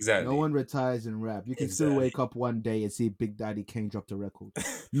 Skepta, fam. Exactly. No one retires in rap. You can still wake up one day and see Big Daddy Kane drop the record.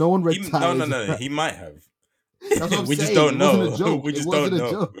 No one retires. No. He might have. That's what I'm We saying. just don't know. We just don't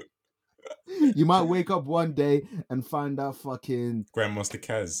know. You might wake up one day and find out fucking Grandmaster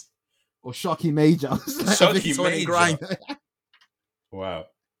Kaz or Shocky Major. Shocky Major. Wow.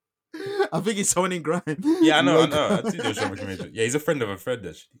 I think he's someone in grime. Yeah, I know. I do know Shocky Major. Yeah, he's a friend of a friend,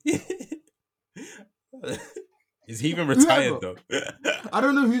 actually. Is he even retired though? I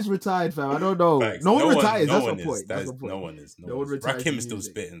don't know who's retired, fam. I don't know. Facts. No one retires. No that's one the is. point. That's the point. No one is. No one retires. Rakim is still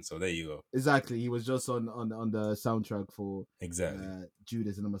spitting, so there you go. Exactly. He was just on the soundtrack for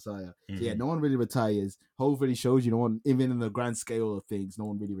Judas and the Messiah. Mm-hmm. So yeah, no one really retires. Hove really shows you no one, even in the grand scale of things, no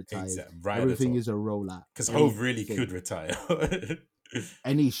one really retires. Exactly. Right. Everything is a rollout. Because Hove really could retire.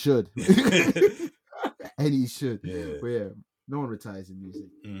 And he should. And he should. Yeah. But yeah. No one retires in music.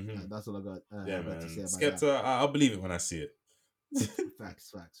 Mm-hmm. That's all I got. Yeah, man. To say about Skepta, I'll believe it when I see it.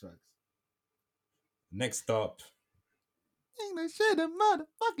 Facts. Next up. Ain't no shit a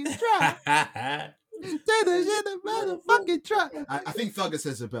motherfucking try. Ain't no shit a motherfucking try. I think Thugger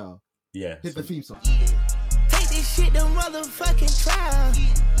says it better. Yeah. Hit the theme song. Take this shit to motherfucking trial.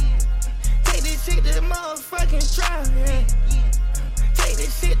 Take this shit to motherfucking trial. Yeah. Take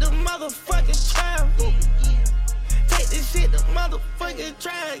this shit to motherfucking trial. Take this shit to motherfucking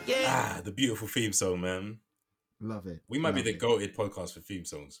trial. Yeah. The beautiful theme song, man. Love it. We might be the goated podcast for theme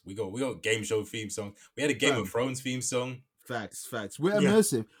songs. We got game show theme song. We had a Game of Thrones theme song. Facts. We're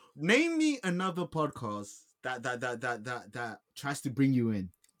immersive. Name me another podcast that tries to bring you in.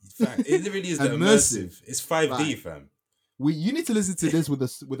 Fact. It really is immersive. It's 5D, fam. You need to listen to this with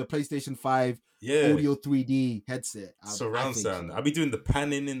a PlayStation 5 audio 3D headset. Surround sound. I'll be doing the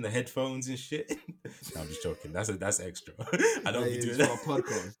panning in the headphones and shit. No, I'm just joking. That's extra. I don't be doing that.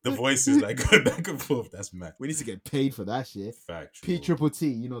 Podcast. The voice is like going back and forth. That's mad. We need to get paid for that shit. Fact. P-triple-T,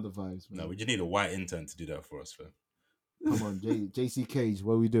 you know the vibes, man. No, we just need a white intern to do that for us, fam. Come on, JC Cage,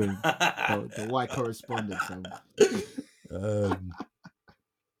 what are we doing? the white correspondent.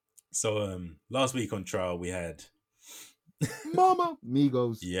 So last week on trial we had Mama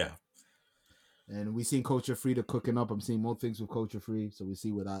Migos. Yeah. And we seen Culture Free to cooking up. I'm seeing more things with Culture Free, so we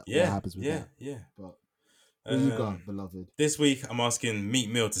see what happens with that. Yeah. But what you got, beloved? This week I'm asking Meek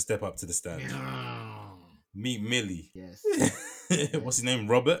Mill to step up to the stand. Meek Millie. Yes. What's his name?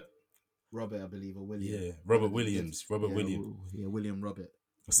 Robert, I believe, or William. Yeah, Robert Williams. William. Yeah, William Robert.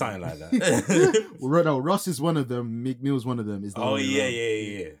 Or something like that. No, Ross is one of them. Meek Mill's one of them. Yeah.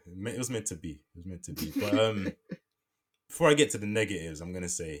 It was meant to be. But before I get to the negatives, I'm gonna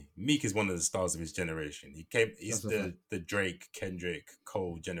say Meek is one of the stars of his generation. He's the Drake, Kendrick,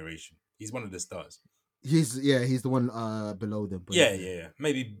 Cole generation. He's one of the stars. He's the one below them. Yeah.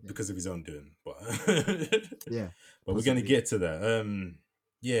 Maybe because of his own doing, but yeah. But we're gonna get to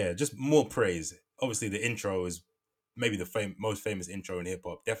that. Just more praise. Obviously, the intro is maybe the most famous intro in hip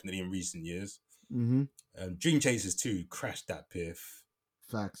hop, definitely in recent years. Mm-hmm. Dream Chasers 2 crashed that piff.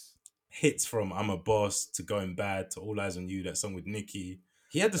 Facts. Hits from I'm a Boss to Going Bad to All Eyes on You, that song with Nicki.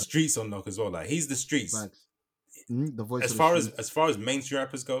 He had the streets on lock as well. Like, he's the streets. Facts. The voice as far as mainstream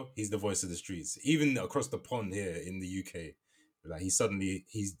rappers go, he's the voice of the streets. Even across the pond here in the UK, like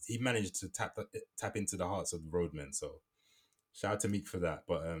he managed to tap into the hearts of the roadmen. So shout out to Meek for that.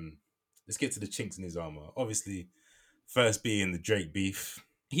 But let's get to the chinks in his armor. Obviously, first being the Drake beef.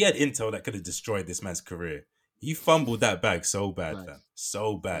 He had intel that could have destroyed this man's career. He fumbled that bag so bad, fam.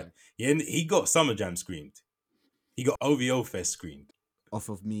 So bad. Right. Yeah, he got Summer Jam screened. He got OVO Fest screened. Off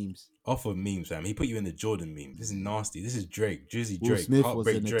of memes, fam. He put you in the Jordan meme. This is nasty. This is Drake. Drizzy Drake. Will Smith was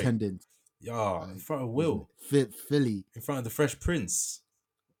in attendance. Yeah, in front of Will. Philly. In front of the Fresh Prince.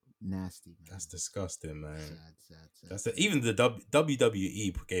 Nasty, man. That's disgusting, man. Sad. Even the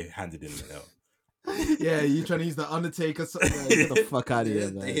WWE handed him the hell. Yeah, you trying to use the Undertaker? Get the fuck out of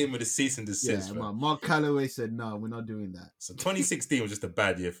here, man. They hit him with a cease and desist. Yeah, Mark Calloway said, "No, we're not doing that." So 2016 was just a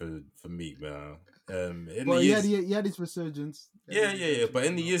bad year for Meek, man. He had his resurgence. Yeah. But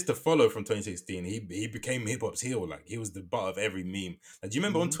in the years to follow from 2016, he became hip hop's heel. Like, he was the butt of every meme. Like, do you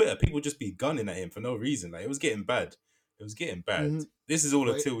remember on Twitter, people would just be gunning at him for no reason? Like, it was getting bad. This is all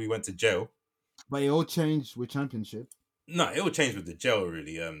until we went to jail. But it all changed with Championship. No, it all changed with the jail,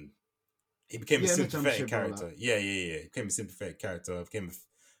 really. He became a sympathetic character. Yeah. He became a sympathetic character.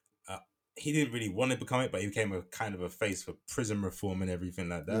 He didn't really want to become it, but he became a kind of a face for prison reform and everything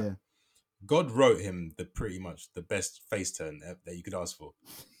like that. Yeah. God wrote him pretty much the best face turn that you could ask for.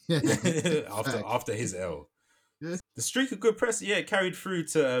 after his L. Yeah. The streak of good press, it carried through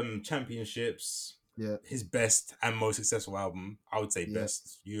to championships. Yeah. His best and most successful album, I would say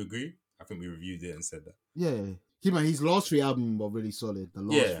best. You agree? I think we reviewed it and said that. Yeah. His last 3 albums were really solid. The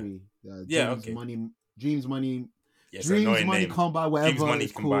last 3. Dreams, Money. Yes, Dreams, Money, name. Come By, whatever. Dreams, Money,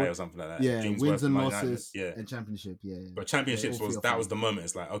 Come By or something like that. Yeah, Dreams, Wins and Money, Losses and Championship. Yeah. But Championships was the moment.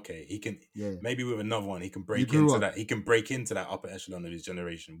 It's like, okay, he can maybe with another one he can break into that. He can break into that upper echelon of his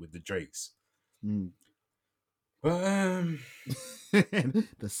generation with the Drakes. But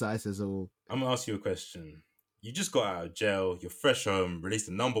the size is all. I'm gonna ask you a question. You just got out of jail. You're fresh home. Released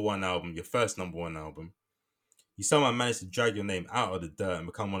a #1 album. Your first #1 album. You somehow managed to drag your name out of the dirt and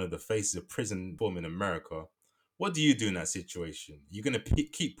become one of the faces of prison reform in America. What do you do in that situation? You're going to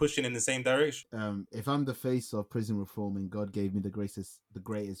keep pushing in the same direction? If I'm the face of prison reform and God gave me the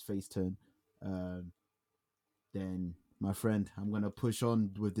greatest face turn, then, my friend, I'm going to push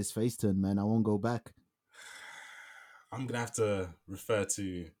on with this face turn, man. I won't go back. I'm going to have to refer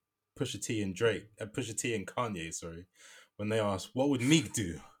to Pusha T and Kanye, sorry, when they asked, what would Meek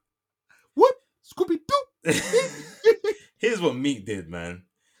do? What? Scooby-Doo? Here's what Meek did, man.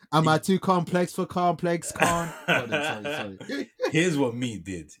 Am I too complex for complex con? Sorry. Here's what Meek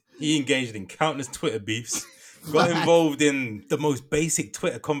did. He engaged in countless Twitter beefs, got involved in the most basic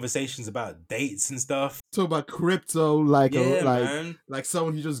Twitter conversations about dates and stuff. Talk about crypto like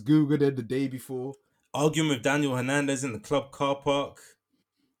someone who just Googled it the day before. Arguing with Daniel Hernandez in the club car park.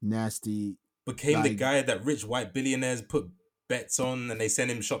 Nasty. Became the guy that rich white billionaires put bets on and they send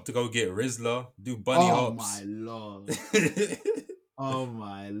him shop to go get Rizla, do bunny hops. Oh my lord. Oh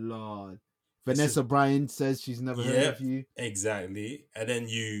my lord. Vanessa Bryan says she's never heard of you. Exactly. And then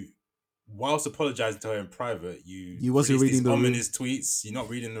whilst apologizing to her in private, you wasn't reading the ominous tweets. You're not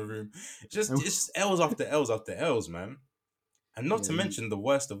reading the room. It's just L's after L's after L's, man. And not to mention the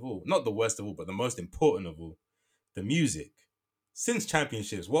worst of all, not the worst of all, but the most important of all, the music. Since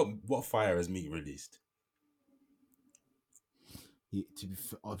Championships, what fire has Meek released?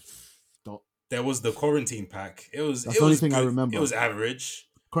 There was the Quarantine Pack. That's the only thing I remember. It was average.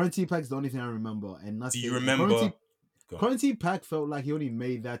 Quarantine Pack's the only thing I remember. And that's do you remember? Quarantine Pack felt like he only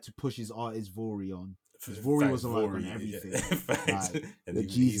made that to push his artist Vori on. Vori wasn't like on everything.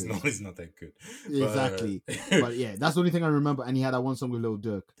 He's not that good. Exactly. But yeah, that's the only thing I remember. And he had that one song with Lil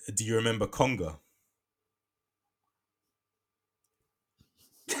Durk. Do you remember Conga?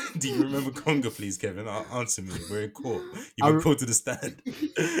 Do you remember Conga, please, Kevin? Answer me. We're in court. You've been called to the stand.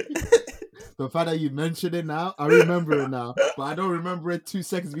 The fact that you mentioned it now, I remember it now. But I don't remember it 2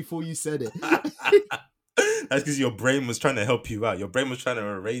 seconds before you said it. That's because your brain was trying to help you out. Your brain was trying to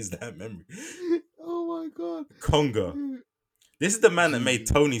erase that memory. Oh my God. Conga. This is the man that made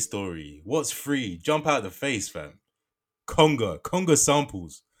Tony's Story. What's Free? Jump Out the Face, fam. Conga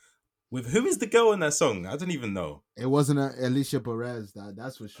samples. With who is the girl in that song? I don't even know. It wasn't Alicia Perez,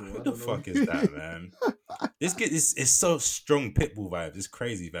 that's for sure. Who the fuck is that, man? This kid is so strong Pitbull vibes. It's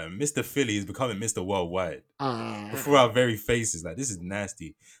crazy, man. Mr. Philly is becoming Mr. Worldwide. Before our very faces. Like, this is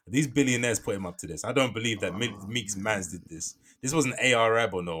nasty. These billionaires put him up to this. I don't believe that Meek's mans did this. This wasn't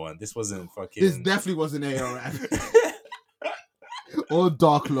A.R.Ab or no one. This wasn't fucking... This definitely wasn't A.R.Ab. Or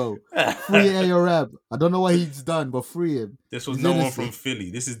Dark Low. Free A.R.Ab. I don't know what he's done, but free him. This was no one from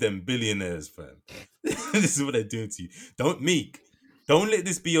Philly. This is them billionaires, fam. This is what they're doing to you. Don't let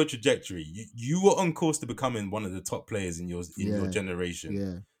this be your trajectory. You were on course to becoming one of the top players in your generation.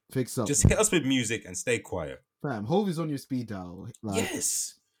 Yeah. Fix up. Just hit us with music and stay quiet. Fam, Hov is on your speed dial.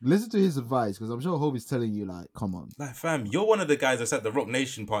 Yes. Listen to his advice, because I'm sure Hov is telling you, come on. Like, fam, you're one of the guys that's at the Rock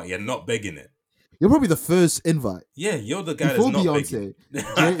Nation party and not begging it. You're probably the first invite. Yeah, you're the guy before that's not Beyonce.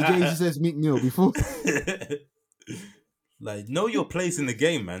 Jay-Z says Meek Mill before. Like, know your place in the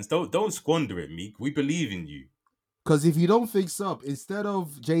game, man. Don't squander it, Meek. We believe in you. Because if you don't fix up, instead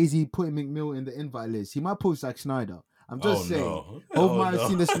of Jay-Z putting Meek Mill in the invite list, he might put Zack Snyder. I'm just saying. No. Hov might have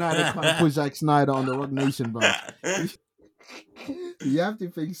seen the Snyder Cut and put Zack Snyder on the Rock Nation, bro. You have to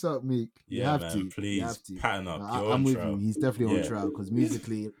fix up, Meek. You Yeah, have man, to. please You have to. pattern up. I'm with you. He's definitely on trial because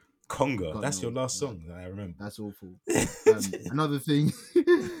musically, Conga. God That's your knows, last song that I remember. That's awful. Another thing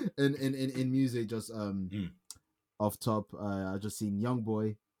in music, just off top, I just seen Young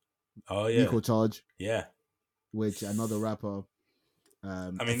Boy. Oh yeah. Equal Charge. Yeah. Which another rapper.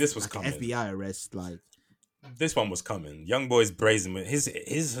 I mean, this was like coming. FBI arrest, like. This one was coming. Young Boy's brazen with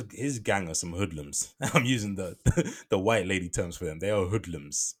his gang are some hoodlums. I'm using the white lady terms for them. They are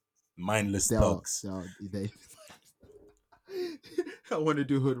hoodlums, mindless thugs. I want to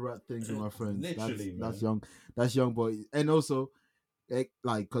do hood rap things with my friends. Literally, that's Young Boy, and also,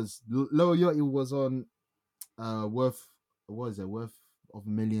 like, because Lil Yachty was on, worth of $1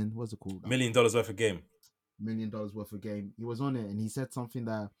 million. What's it called? $1 million worth of game. $1 million worth of game. He was on it, and he said something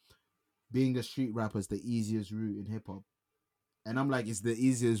that being a street rapper is the easiest route in hip hop, and I'm like, it's the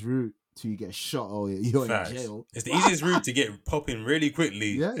easiest route to you get shot or you're in jail. It's the easiest route to get popping really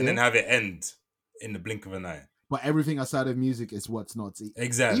quickly then have it end in the blink of an eye. But everything outside of music is what's not.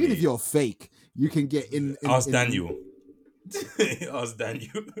 Exactly. Even if you're fake, you can get in. Ask Daniel. Ask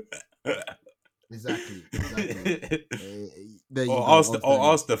Daniel. Exactly.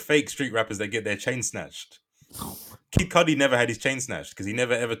 Ask the fake street rappers that get their chain snatched. Kid Cudi never had his chain snatched because he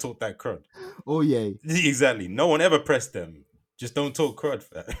never ever talked that crud. Oh yeah. Exactly. No one ever pressed them. Just don't talk crud.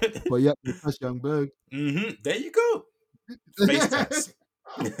 But yeah, you press Young Berg. There you go. Face tats.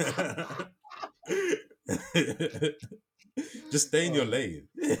 Just stay in your lane.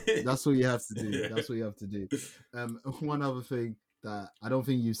 That's what you have to do. That's what you have to do. One other thing that I don't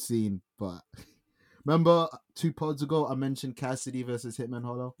think you've seen, but remember 2 pods ago I mentioned Cassidy versus Hitman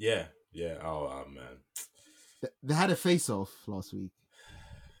Holla? Yeah. Oh man. They had a face-off last week.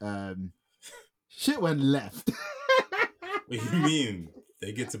 Shit went left. What do you mean?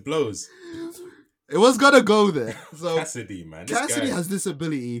 They get to blows. It was gonna go there. So Cassidy, man. Cassidy has this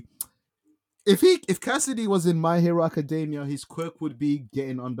ability. If Cassidy was in My Hero Academia, his quirk would be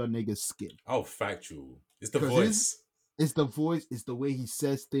getting under niggas' skin. Oh, factual. It's the voice. It's the voice. It's the way he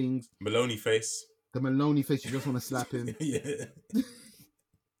says things. Maloney face. The Maloney face. You just want to slap him. Yeah.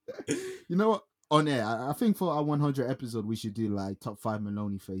 You know what? On air, I think for our 100 episode, we should do like top 5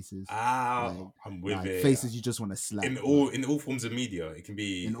 Maloney faces. I'm with it. Faces you just want to slap. In all forms of media, it can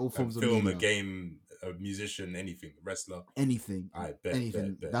be in all forms a film, of media. a game, a musician, anything, wrestler, anything. I bet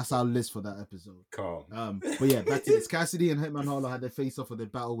anything. Bet. That's our list for that episode. Calm. But yeah, back to this. Cassidy and Hitman Holla had their face off of their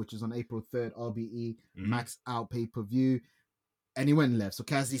battle, which was on April 3rd, RBE, Max Out pay-per-view, and he went left. So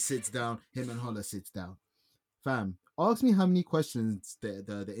Cassidy sits down, Hitman Holla sits down. Fam, ask me how many questions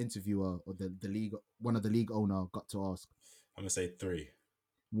the interviewer or the league, one of the league owner got to ask. I'm gonna say 3.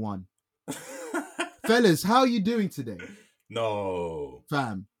 1. Fellas, how are you doing today? No.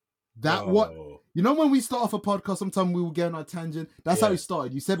 Fam. What you know, when we start off a podcast, sometimes we will get on a tangent. That's how it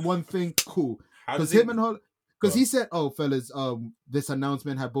started. You said one thing, cool. Because him and Holla, because he said, "Oh, fellas, this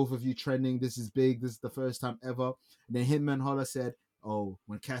announcement had both of you trending. This is big. This is the first time ever." And then him and Holla said, "Oh,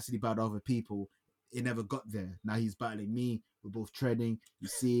 when Cassidy battled other people, it never got there. Now he's battling me. We're both trending. You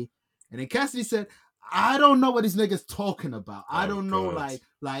see." And then Cassidy said, "I don't know what this nigga's talking about. I don't know.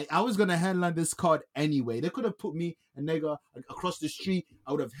 Like I was gonna headline this card anyway. They could have put me a nigga across the street.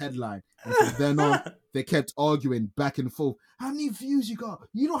 I would have headlined." And from then on, they kept arguing back and forth. How many views you got?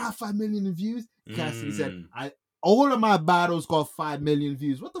 You don't have 5 million views. Cassidy said, all of my battles got 5 million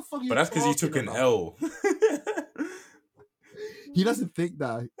views. What the fuck? But that's because he took an L. He doesn't think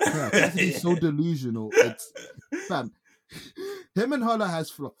that. Yeah, Cassidy's so delusional. It's fam. Him and Holla has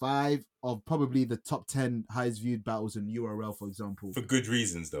 5 of probably the top 10 highest viewed battles in URL, for example. For good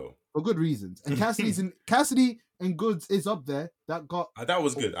reasons, though. For good reasons. And Cassidy and Goods is up there. That got that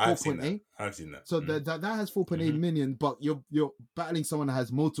was good. I've seen that. So that has 4.8 million, but you're battling someone that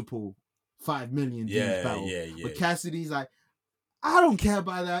has multiple 5 million views battles. Yeah. But Cassidy's like, I don't care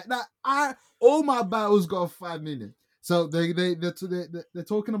about that. All my battles got 5 million. So they're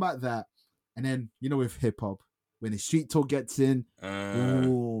talking about that. And then, you know, with hip hop, when the street talk gets in,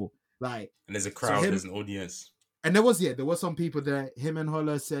 and there's a crowd, there's an audience. And there was some people there. Him and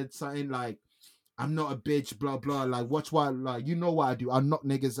Holla said something like, "I'm not a bitch, blah blah. Like, watch what, like, you know what I do. I knock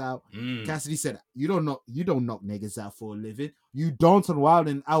niggas out." Cassidy said, You don't knock niggas out for a living. You don't on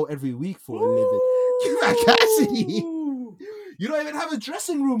Wilding out every week for a living." Cassidy, you don't even have a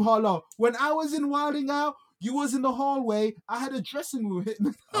dressing room, Holla. When I was in Wilding Out, you was in the hallway. I had a dressing room.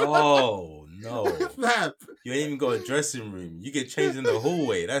 Oh no! You ain't even got a dressing room. You get changed in the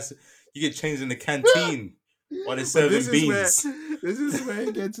hallway. You get changed in the canteen while they're serving beans. This is where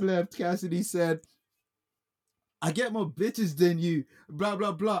it gets left. Cassidy said, "I get more bitches than you. Blah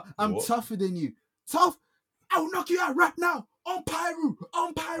blah blah. I'm tougher than you. Tough. I'll knock you out right now. On Pyru.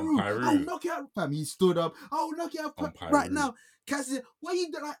 I'll knock you out. Fam, he stood up. I'll knock you out right now. Cassidy said, what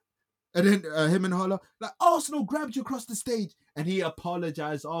you did? And then Hitman Holla, like, Arsenal grabbed you across the stage. And he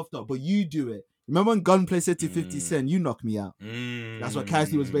apologized after. But you do it. Remember when Gunplay said to 50 Cent, you knock me out. That's what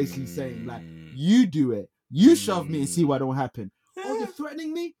Cassidy was basically saying. Like, you do it. You shove me and see what don't happen. Oh, you're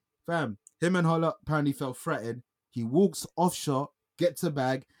threatening me? Fam, Hitman Holla apparently felt threatened. He walks off shot, gets a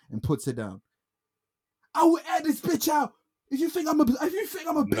bag, and puts it down. I will air this bitch out. If you think I'm a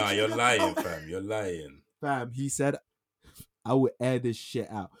bitch. Nah, you're lying, fam. You're lying. Fam, he said, I will air this shit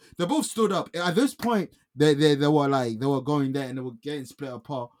out. They both stood up. At this point, they were going there and they were getting split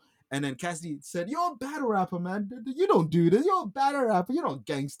apart. And then Cassidy said, you're a battle rapper, man. You don't do this. You're a battle rapper. You're not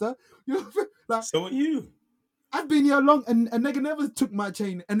gangster. Like, so are you. I've been here long and nigga never took my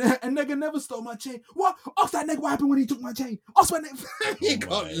chain. And nigga never stole my chain. What? Ask that nigga what happened when he took my chain. Ask when he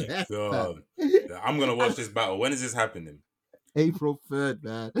got left. God. I'm going to watch this battle. When is this happening? April 3rd,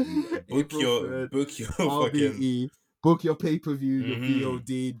 man. Book your fucking... Book your pay-per-view, your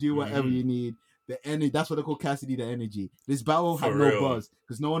VOD, do whatever you need. The energy, that's what they call Cassidy, the energy. This battle had no buzz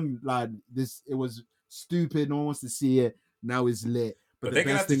because no one it was stupid. No one wants to see it. Now it's lit. But they're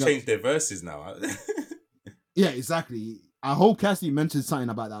gonna have to change their verses now. Yeah, exactly. I hope Cassidy mentions something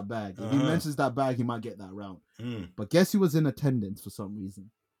about that bag. If he mentions that bag, he might get that round. But guess who was in attendance for some reason?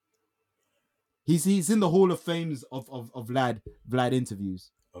 He's in the Hall of Fames of Vlad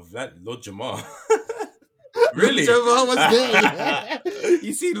interviews. Of Vlad, Lord Jamar. Really? Lord Jamar was there.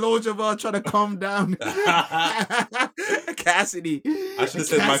 You see Lord Jamar trying to calm down Cassidy. I should have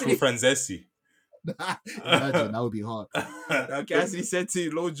said Michael Franzesi. Imagine, that would be hard. Now, Cassidy said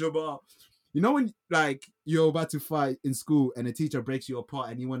to Lord Jamar, you know when like you're about to fight in school and a teacher breaks you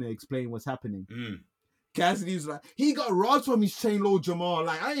apart and you want to explain what's happening? Cassidy's like, he got robbed from his chain, Lord Jamar.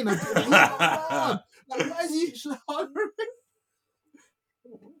 Like, I ain't a bitch. Like, why is he slandering?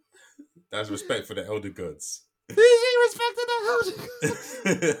 That's respect for the elder gods. He respected the elder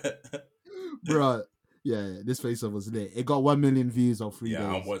gods. Bro, yeah, this face-off was lit. It got 1 million views on 3 days.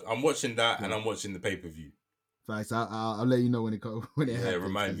 I'm watching that and I'm watching the pay-per-view. Facts, I'll let you know when it happens.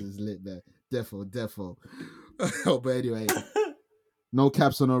 Remind me. It's lit there. Defo. But anyway, no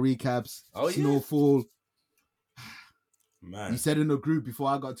caps or no recaps. Snowfall. Man. You said in the group before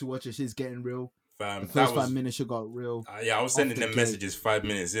I got to watch it, shit's getting real. Fam, the first 5 minutes it got real. I was sending them messages 5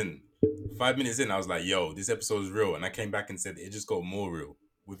 minutes in. 5 minutes in, I was like, yo, this episode is real. And I came back and said it just got more real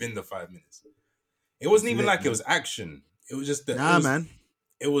within the 5 minutes. It wasn't even like it was action. It was just man.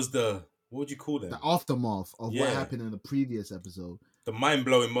 It was the, what would you call it? The aftermath of what happened in the previous episode. The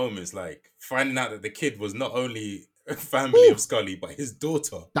mind-blowing moments, like finding out that the kid was not only a family of Scully, but his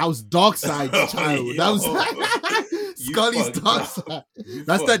daughter. That was Darkseid's child. That was Scully's dark side.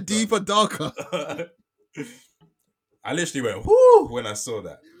 That's that deeper, darker. I literally went, whoo, when I saw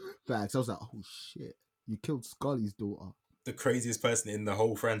that. Facts. I was like, oh shit, you killed Scully's daughter. The craziest person in the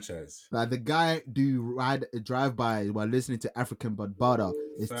whole franchise. Like the guy drive by while listening to African Bambaataa.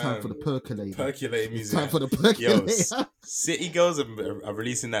 It's time for the percolator. Percolating music. It's time for the percolator. Yo, City Girls are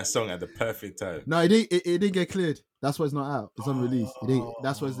releasing that song at the perfect time. No, it didn't get cleared. That's why it's not out. It's unreleased.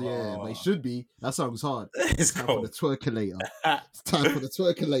 That's why it's but it should be. That song's hard. It's time for the twerkulator. It's time for the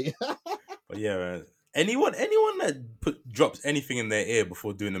twerkulator. But yeah, man. Anyone that drops anything in their ear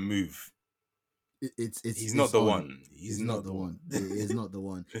before doing a move, he's not the one. He's not the one. It is not the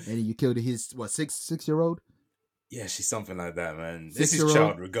one. And you killed his 6-year-old? Yeah, she's something like that, man. This is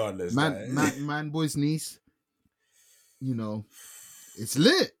child, regardless. Man, boy's niece. You know, it's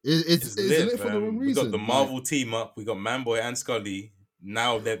lit. It's lit for the wrong reason. We got the Marvel team up. We got Manboy and Scully.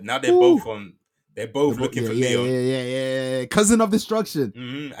 Now they're both on. They're both looking for Leon. Yeah. Cousin of Destruction.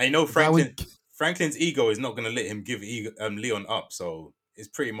 Mm-hmm. I know Franklin's ego is not going to let him give Leon up, so it's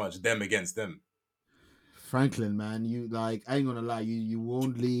pretty much them against them. Franklin, man, you like, I ain't gonna lie, you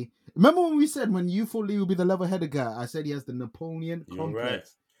only remember when we said when you thought Lee would be the level-headed guy, I said he has the Napoleon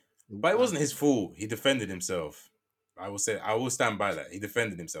complex. Right. But it wasn't his fault. He defended himself. I will stand by that. He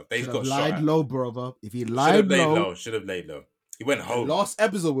defended himself. They got lied shot low, brother. If he lied low, should have laid low. He went home. Last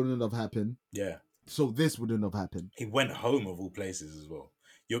episode wouldn't have happened. Yeah. So this wouldn't have happened. He went home of all places as well.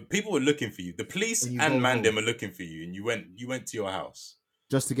 People were looking for you. The police and Mandem are looking for you, and you went to your house.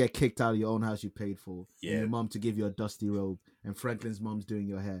 Just to get kicked out of your own house you paid for. Yeah. And your mum to give you a dusty robe. And Franklin's mum's doing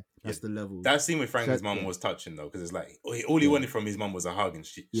your hair. That's the level. That scene with Franklin's mum was touching, though, because it's like, all he wanted from his mum was a hug, and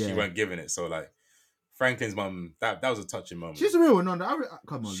she weren't giving it. So, like, Franklin's mum, that was a touching moment. She's a real one.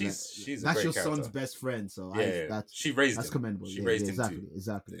 Come on, she's that's your character. son's best friend. So she raised him. That's commendable. She raised him exactly, too.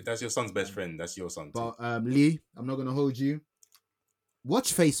 Exactly. If that's your son's best friend, that's your son too. But Lee, I'm not gonna hold you.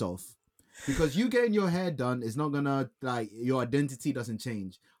 Watch Face Off. Because you getting your hair done is not gonna your identity doesn't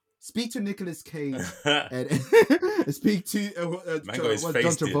change. Speak to Nicolas Cage and speak to Man got his John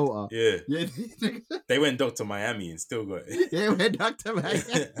face Travolta. did. Yeah. They went Dr. Miami and still got it. Yeah, went Dr. Miami.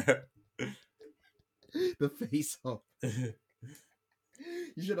 The face off.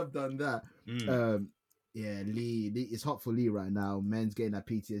 You should have done that. Yeah, Lee, it's hot for Lee right now. Man's getting that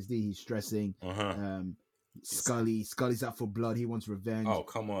PTSD. He's stressing. Scully's out for blood. He wants revenge. Oh,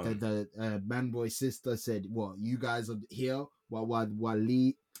 come on. The man boy sister said, "What, you guys are here while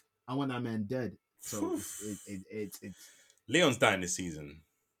Lee? I want that man dead." So it's Leon's dying this season.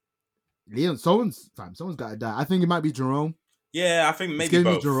 Leon, someone's got to die. I think it might be Jerome. Yeah, I think maybe it's giving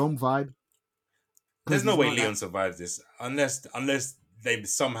both. me Jerome vibe. There's no way Leon survives this unless they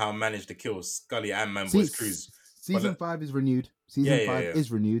somehow manage to kill Scully and Manboy's Cruz. Season 5 is renewed. Season 5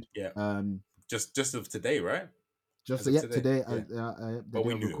 is renewed. Yeah. Just of today, right? Just today. But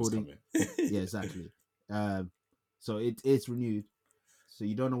we knew recording. It was coming. Yeah, exactly. So it's renewed. So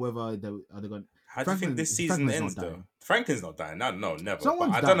you don't know whether are they going. How do you think this season ends though? Franklin's not dying. No, never.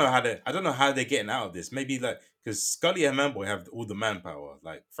 Someone's I don't know how they're getting out of this. Maybe because Scully and Manboy have all the manpower.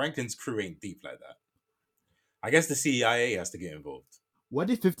 Like Franklin's crew ain't deep like that. I guess the CIA has to get involved. What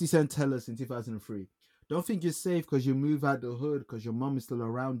did 50 Cent tell us in 2003? Don't think you're safe because you move out the hood because your mom is still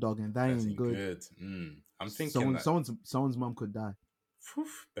around, dog, and that ain't good. I'm thinking someone's mom could die.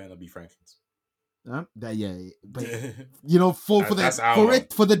 Better not be Franklin's. But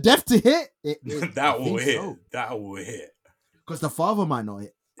for the death to hit, that will hit. Because the father might not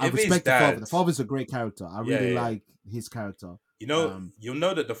hit. I respect the father. The father's a great character. I really like his character. You'll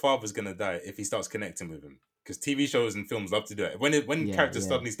know that the father's gonna die if he starts connecting with him. Because TV shows and films love to do it. When characters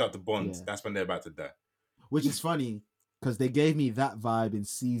suddenly start to bond, that's when they're about to die. Which is funny, because they gave me that vibe in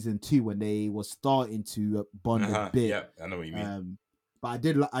season 2 when they were starting to bond a bit. Yeah, I know what you mean. But I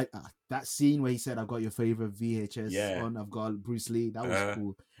did like that scene where he said, "I've got your favorite VHS on. I've got Bruce Lee." That was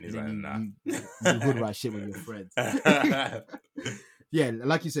cool. And he's like, "Nah, you good right shit with your friends." Yeah,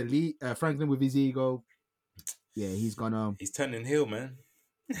 like you said, Lee Franklin with his ego. Yeah, he's gonna. He's turning heel, man.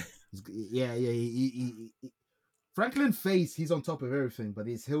 He Franklin face. He's on top of everything, but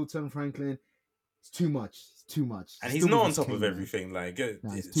his heel turn Franklin. It's too much. And he's not on top of everything. Like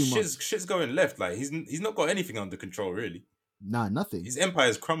shit's going left. Like he's not got anything under control, really. Nah, nothing. His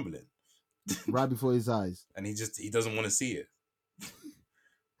empire's crumbling right before his eyes, and he doesn't want to see it.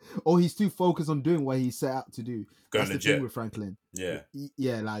 Or he's too focused on doing what he set out to do. That's the thing with Franklin. Yeah.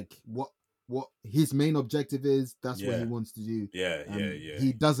 Like what his main objective is. That's what he wants to do. Yeah.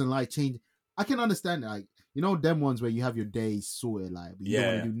 He doesn't like change. I can understand it. Like them ones where you have your day sorted. Like you don't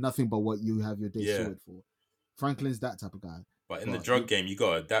want to do nothing but what you have your day sorted for. Franklin's that type of guy. But in the drug game, you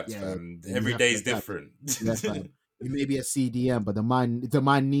gotta adapt. Every day is different. That's right. You may be a CDM, but the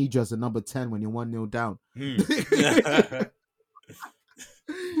mind needs you as a number 10 when you're 1-0 down.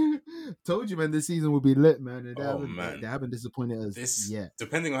 Told you, man, this season will be lit, man. They haven't disappointed us yet.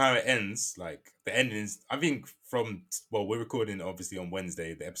 Depending on how it ends, like the endings, I think we're recording obviously on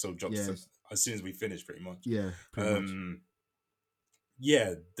Wednesday. The episode drops as soon as we finish, pretty much. Yeah. Pretty much.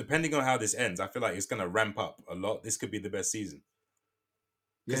 Yeah, depending on how this ends, I feel like it's gonna ramp up a lot. This could be the best season.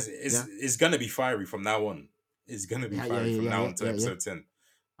 Because it's gonna be fiery from now on. It's gonna be fiery from now on to episode 10.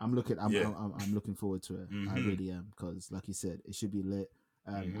 I'm looking forward to it. I really am, because like you said, it should be lit.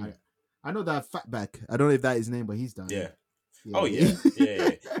 I know that Fatback. I don't know if that is his name, but he's done. Yeah. Oh yeah.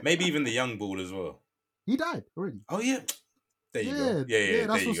 Maybe even the young ball as well. He died already. Oh yeah. There you go. Yeah.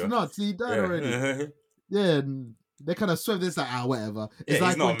 That's what's nuts. He died already. Yeah. They kind of swept this like, whatever. It's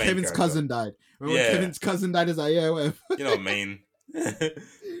like when Kevin's cousin died. When Kevin's cousin died, it's like, whatever. You know what I mean?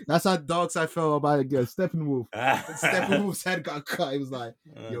 That's how dark I felt about it. Steppenwolf. Steppenwolf's head got cut. He was like,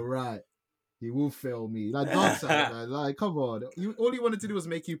 "You're right. He will fail me." Like Darkseid, man. Like, come on. All he wanted to do was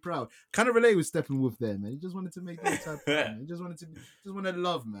make you proud. Kind of relate with Steppenwolf there, man. He just wanted to make Darkseid proud. Man. He just wanted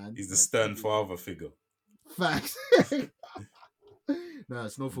love, man. He's the stern father figure. Facts. No,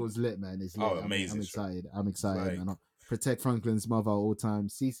 Snowfall's lit, man. It's lit. Amazing. I'm excited. Like... Protect Franklin's mother at all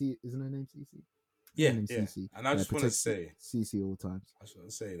times. Cece, isn't her name Cece? Yeah. And I just want to say, Cece all times. I just want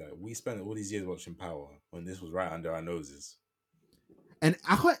to say, like, we spent all these years watching Power when this was right under our noses. And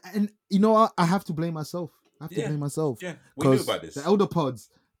I have to blame myself. Blame myself. Yeah, we knew about this. The elder pods,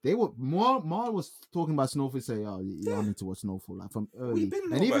 they were Ma was talking about Snowfall, say, "Oh, I need to watch Snowfall," like from early.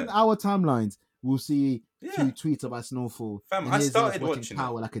 And even our timelines, we'll see 2 tweets about Snowfall. Fam, I started watching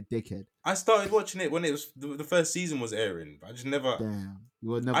Power like a dickhead. I started watching it when it was the first season was airing. I just never.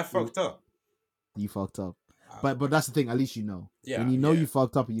 Damn, I fucked up. You fucked up. But that's the thing. At least you know. Yeah. When you know you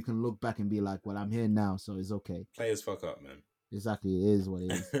fucked up, and you can look back and be like, "Well, I'm here now, so it's okay." Players fuck up, man. Exactly. It is what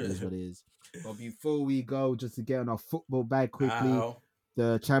it is. It is what it is. But before we go, just to get on our football bag quickly,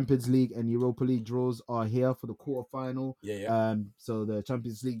 the Champions League and Europa League draws are here for the quarterfinal. Yeah. So the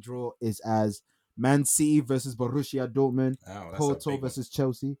Champions League draw is as Man City versus Borussia Dortmund, Porto versus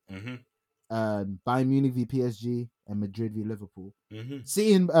Chelsea, Bayern Munich v PSG, and Madrid v Liverpool.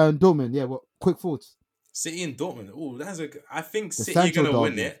 City and Dortmund. Yeah. What quick thoughts? City and Dortmund. Oh, I think City are gonna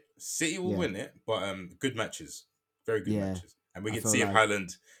win it. City will win it, but good matches, very good matches, and we can see if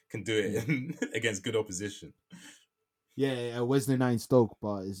Haaland can do it against good opposition. Yeah, Wednesday night in Stoke,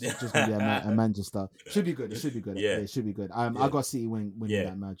 but it's just gonna be a Manchester. Should be good. It should be good. Yeah, it should be good. I got City winning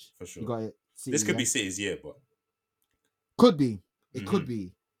that match for sure. You got it. City, this could be City's year, but could be. It could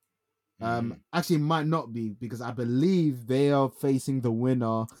be. Actually, it might not be because I believe they are facing the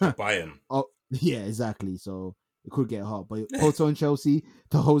winner. Bayern. Oh, yeah, exactly. So it could get hot. But Porto and Chelsea,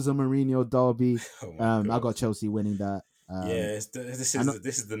 the Jose Mourinho derby. I got Chelsea winning that. This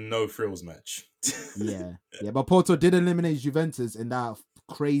is the no frills match. yeah. But Porto did eliminate Juventus in that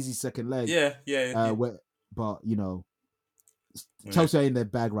crazy second leg. Yeah. But you know, Chelsea are in their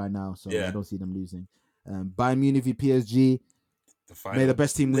bag right now, so I don't see them losing. Bayern Munich v PSG. May the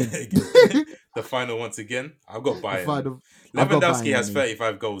best team win. The final once again. I've got Bayern. Lewandowski has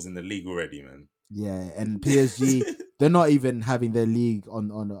 35 goals in the league already, man. Yeah, and PSG, they're not even having their league on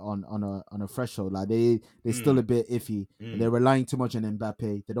a threshold. Like they're still a bit iffy. They're relying too much on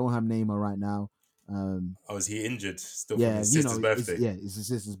Mbappe. They don't have Neymar right now. Is he injured still from his sister's birthday? It's his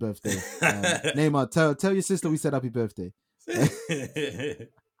sister's birthday. Neymar, tell your sister we said happy birthday.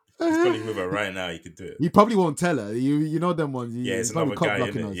 He's probably with her right now. He could do it. He probably won't tell her. You know them ones. It's another guy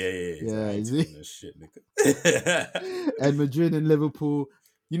in it. Yeah. Shit, nigga. And Madrid and Liverpool.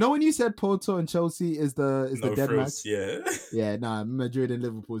 You know when you said Porto and Chelsea is the no dead frills, match? Yeah. Nah. Madrid and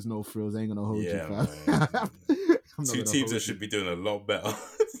Liverpool is no frills. I ain't gonna hold you, fam. Two teams that should be doing a lot better.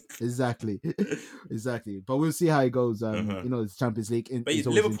 Exactly. But we'll see how it goes. You know, it's Champions League. But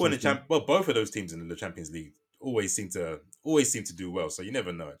Liverpool and both of those teams in the Champions League always seem to do well. So you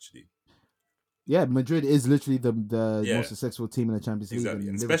never know, actually. Yeah, Madrid is literally the most successful team in the Champions League,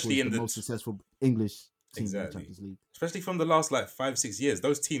 and especially in the most successful English team in the Champions League. Especially from the last 5-6 years,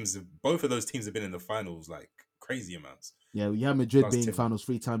 both of those teams have been in the finals crazy amounts. Yeah, you had Madrid being in finals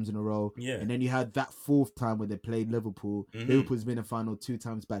 3 times in a row. Yeah, and then you had that 4th time where they played Liverpool. Liverpool's been in final 2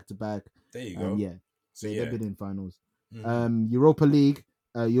 times back to back. There you go. So they've been in finals. Europa League,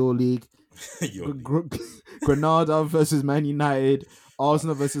 your league. Granada versus Man United,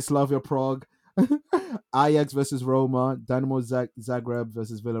 Arsenal versus Slavia Prague, Ajax versus Roma, Dynamo Zagreb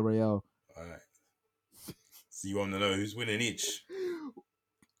versus Villarreal. All right. So you want to know who's winning each?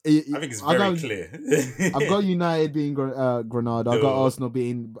 I think it's very clear. I've got United being Granada. I've got Arsenal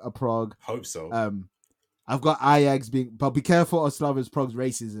being Prague. Hope so. I've got Ajax being, but be careful of Slavia Prague's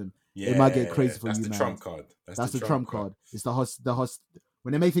racism. It might get crazy for you, man. That's the trump card. That's the trump card. It's the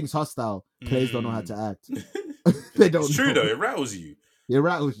when they make things hostile, players don't know how to act. They don't. It's true though. It rattles you.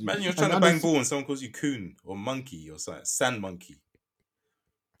 Man, you're trying to bang ball and someone calls you coon or monkey or something. Sand monkey.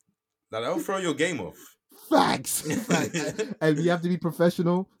 Like, that'll throw your game off. Facts. And you have to be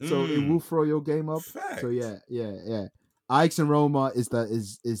professional, so it will throw your game up. Facts. So yeah. Ajax and Roma is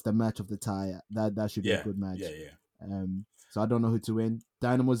the match of the tie. That should be a good match. Yeah. So I don't know who to win.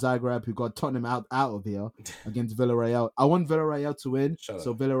 Dynamo Zagreb, who got Tottenham out of here against Villarreal. I want Villarreal to win,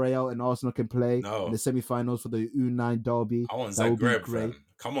 so Villarreal and Arsenal can play in the semi-finals for the U9 derby. I want Zagreb, fam.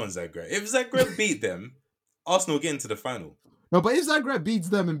 Come on, Zagreb. If Zagreb beat them, Arsenal get into the final. No, but if Zagreb beats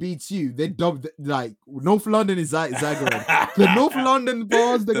them and beats you, they dubbed North London is Zagreb. The North London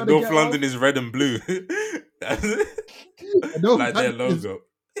bars, the North London is red and blue. Like their logo.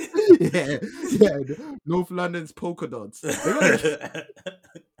 Yeah. North London's polka dots. They're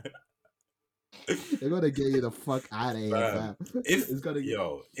gonna get you the fuck out of here,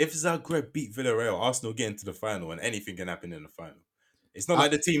 If Zagreb beat Villarreal, Arsenal get into the final, and anything can happen in the final. It's not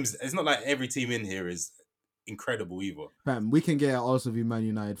like it's not like every team in here is incredible either. Fam, we can get an Arsenal v Man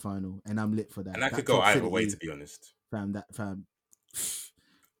United final, and I'm lit for that. And that could go either way, to be honest. Fam.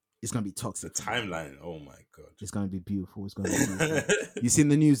 It's gonna be toxic. The timeline, oh my god, it's gonna be beautiful. It's gonna be beautiful. You seen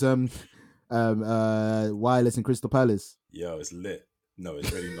the news? Wireless in Crystal Palace. Yo, it's lit. No,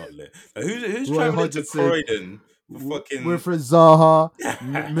 it's really not lit. Who's traveling to Croydon? Fucking Wilfred Zaha,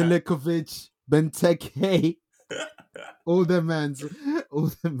 Milinkovic, Benteke, all them man.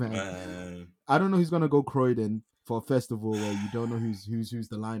 I don't know who's gonna go Croydon for a festival where you don't know who's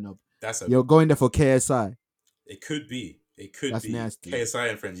the lineup. You're going there for KSI. It could be. That's nasty. KSI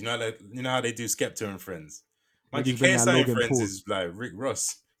and Friends. You know how they do Skepta and Friends. Mind you, KSI and Friends is like Rick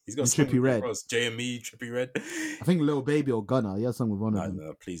Ross. He's got And a song Trippie with Redd. Ross, JME, Trippie Redd. I think Lil Baby or Gunna. He has song with one of them.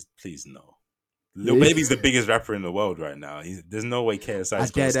 No, please no. Lil Baby's the biggest rapper in the world right now. There's no way KSI's I got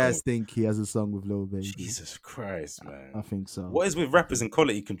a dead song ass with... think he has a song with Lil Baby. Jesus Christ, man. I think so. What is with rappers and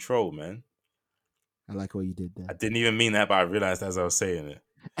quality control, man? I like what you did there. I didn't even mean that, but I realized as I was saying it.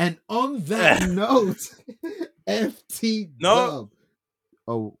 And on that note, FT Dub.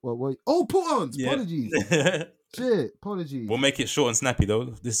 Oh, what? Oh, Put Ons. Yeah. Apologies. Shit, apologies. We'll make it short and snappy though.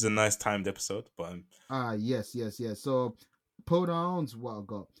 This is a nice timed episode, but Yes. So Put Ons, what I've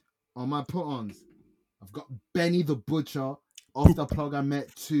got on my Put Ons, I've got Benny the Butcher off the Plug I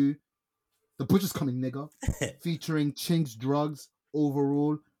Met 2. The Butcher's Coming, nigga. Featuring Chinks Drugs.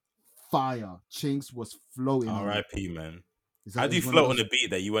 Overall, fire. Chinks was floating. R.I.P. man. How do you float on a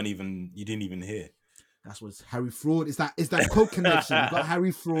beat that you didn't even hear? That's what's Harry Fraud. It's that coke connection. You got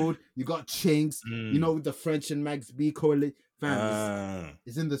Harry Fraud. You got Chinks. You know, with the French and Max B correlate.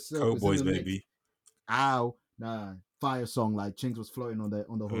 It's in the circle. Cowboys, baby. Ow, nah, fire song. Like Chinks was floating on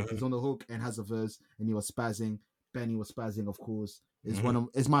the hook. He's on the hook and has a verse, and he was spazzing. Benny was spazzing, of course.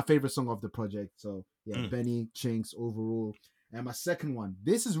 It's my favorite song of the project. So yeah, Benny, Chinks overall. And my second one.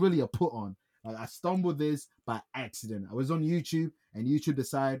 This is really a put on. I stumbled this by accident. I was on YouTube, and YouTube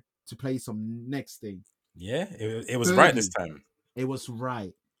decided to play some next thing. Yeah, it was right this time. It was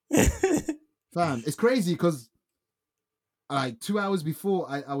right. Fam, it's crazy because like 2 hours before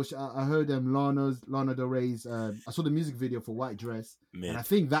I heard Lana Del Rey's I saw the music video for White Dress, and I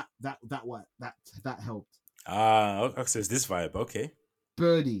think that helped. Okay, so it's this vibe. Okay.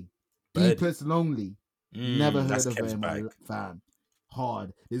 Birdie. Deepest Lonely. Never heard of Kev's him, bag. fam.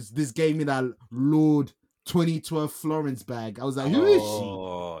 Hard. This gave me that Lord 2012 Florence bag. I was like, who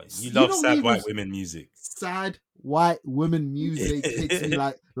is she? You love sad white women music. Sad white women music hits me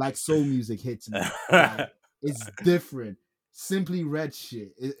like soul music hits me. Like, it's different. Simply red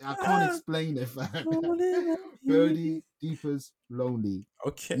shit. I can't explain it, fam. Birdie, Deepest Lonely.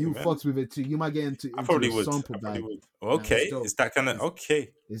 Okay, you man. Fucks with it too. You might get into I probably would. sample bag. Okay, it's that kind of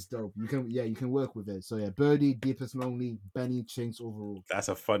okay. It's dope. You can work with it. So yeah, Birdie, Deepest Lonely, Benny, Chinks overall. That's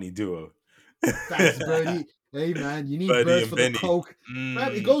a funny duo. Thanks, Birdie. Hey man, you need Birdie birds and for Benny. the coke.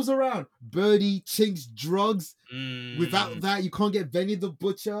 Man, it goes around. Birdie, Chinks, drugs. Without that, you can't get Benny the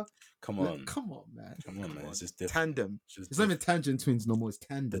Butcher. Come on, man. Come on, man. It's just different. Tandem. It's not even Tangent Twinz no more. It's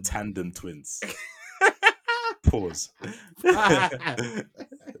Tandem. The Tandem Twins. Pause.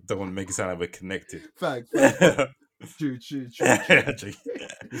 Don't want to make it sound like we're connected. Fact. True.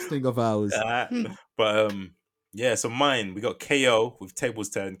 This thing of ours. But yeah. So mine, we got KO with Tables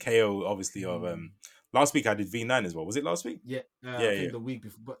Turn. KO, obviously of last week I did V9 as well. Was it last week? Yeah. I think the week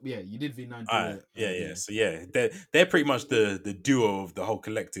before. But yeah, you did V9. Yeah. So yeah, they're pretty much the duo of the whole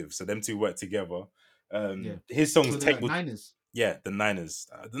collective. So them two work together. His songs Tables. Niners. Yeah, the Niners.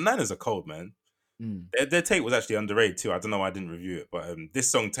 The Niners are cold, man. Their tape was actually underrated too. I don't know why I didn't review it, but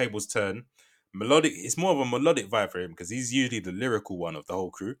this song Tables Turn, melodic. It's more of a melodic vibe for him because he's usually the lyrical one of the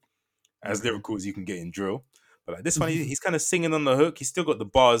whole crew, as lyrical as you can get in drill. But like this one, he's kind of singing on the hook. He's still got the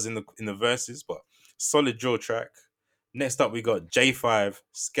bars in the verses, but solid drill track. Next up, we got J5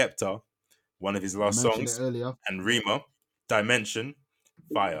 Skepta, one of his last songs, and Rima Dimension.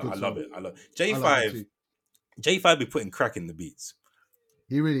 Fire, I love it. J5. J5 be putting crack in the beats.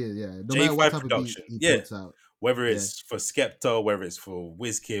 He really is, yeah. No J5 matter what type production, of beat he puts out. Whether it's for Skepta, whether it's for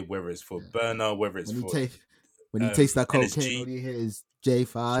Wizkid, whether it's for Burner, whether it's when he takes that cocaine, NSG. all you hear is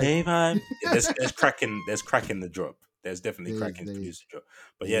J5. Yeah, there's crack in the drop. There's definitely crack in the producer drop.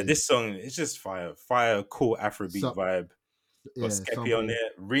 But yeah, this song is just fire, cool Afrobeat vibe. Got Skeppy on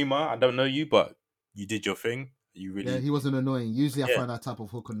there. Rima, I don't know you, but you did your thing. You really, he wasn't annoying. Usually, I find that type of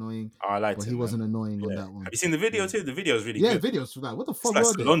hook annoying. I liked but it. He wasn't annoying on that one. Have you seen the video too? The video is really good. Yeah, videos for that. What the fuck?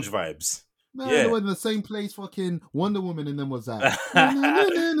 It's like lounge vibes. Man, they were in the same place. Fucking Wonder Woman and them was that.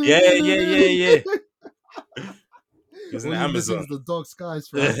 Yeah. It was in Amazon. The Dark Skies.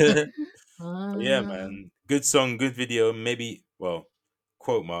 Yeah, man. Good song, good video. Maybe,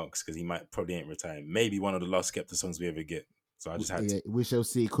 quote marks because he probably ain't retiring. Maybe one of the last Skepta songs we ever get. So I just had to. We shall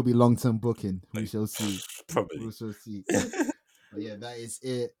see. It could be long-term booking. We shall see. Probably. We shall see. But yeah, that is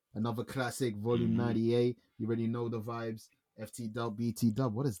it. Another classic, Volume 98. You already know the vibes. FT Dub, BT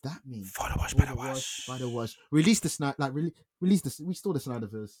Dub. What does that mean? By the wash. Release the Snyder. Release the. Restore the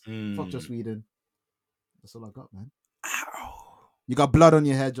Snyderverse. Fuck Joss Whedon. That's all I got, man. Ow. You got blood on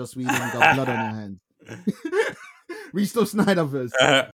your head, Joss Whedon. You got blood on your hands. Restore Snyderverse.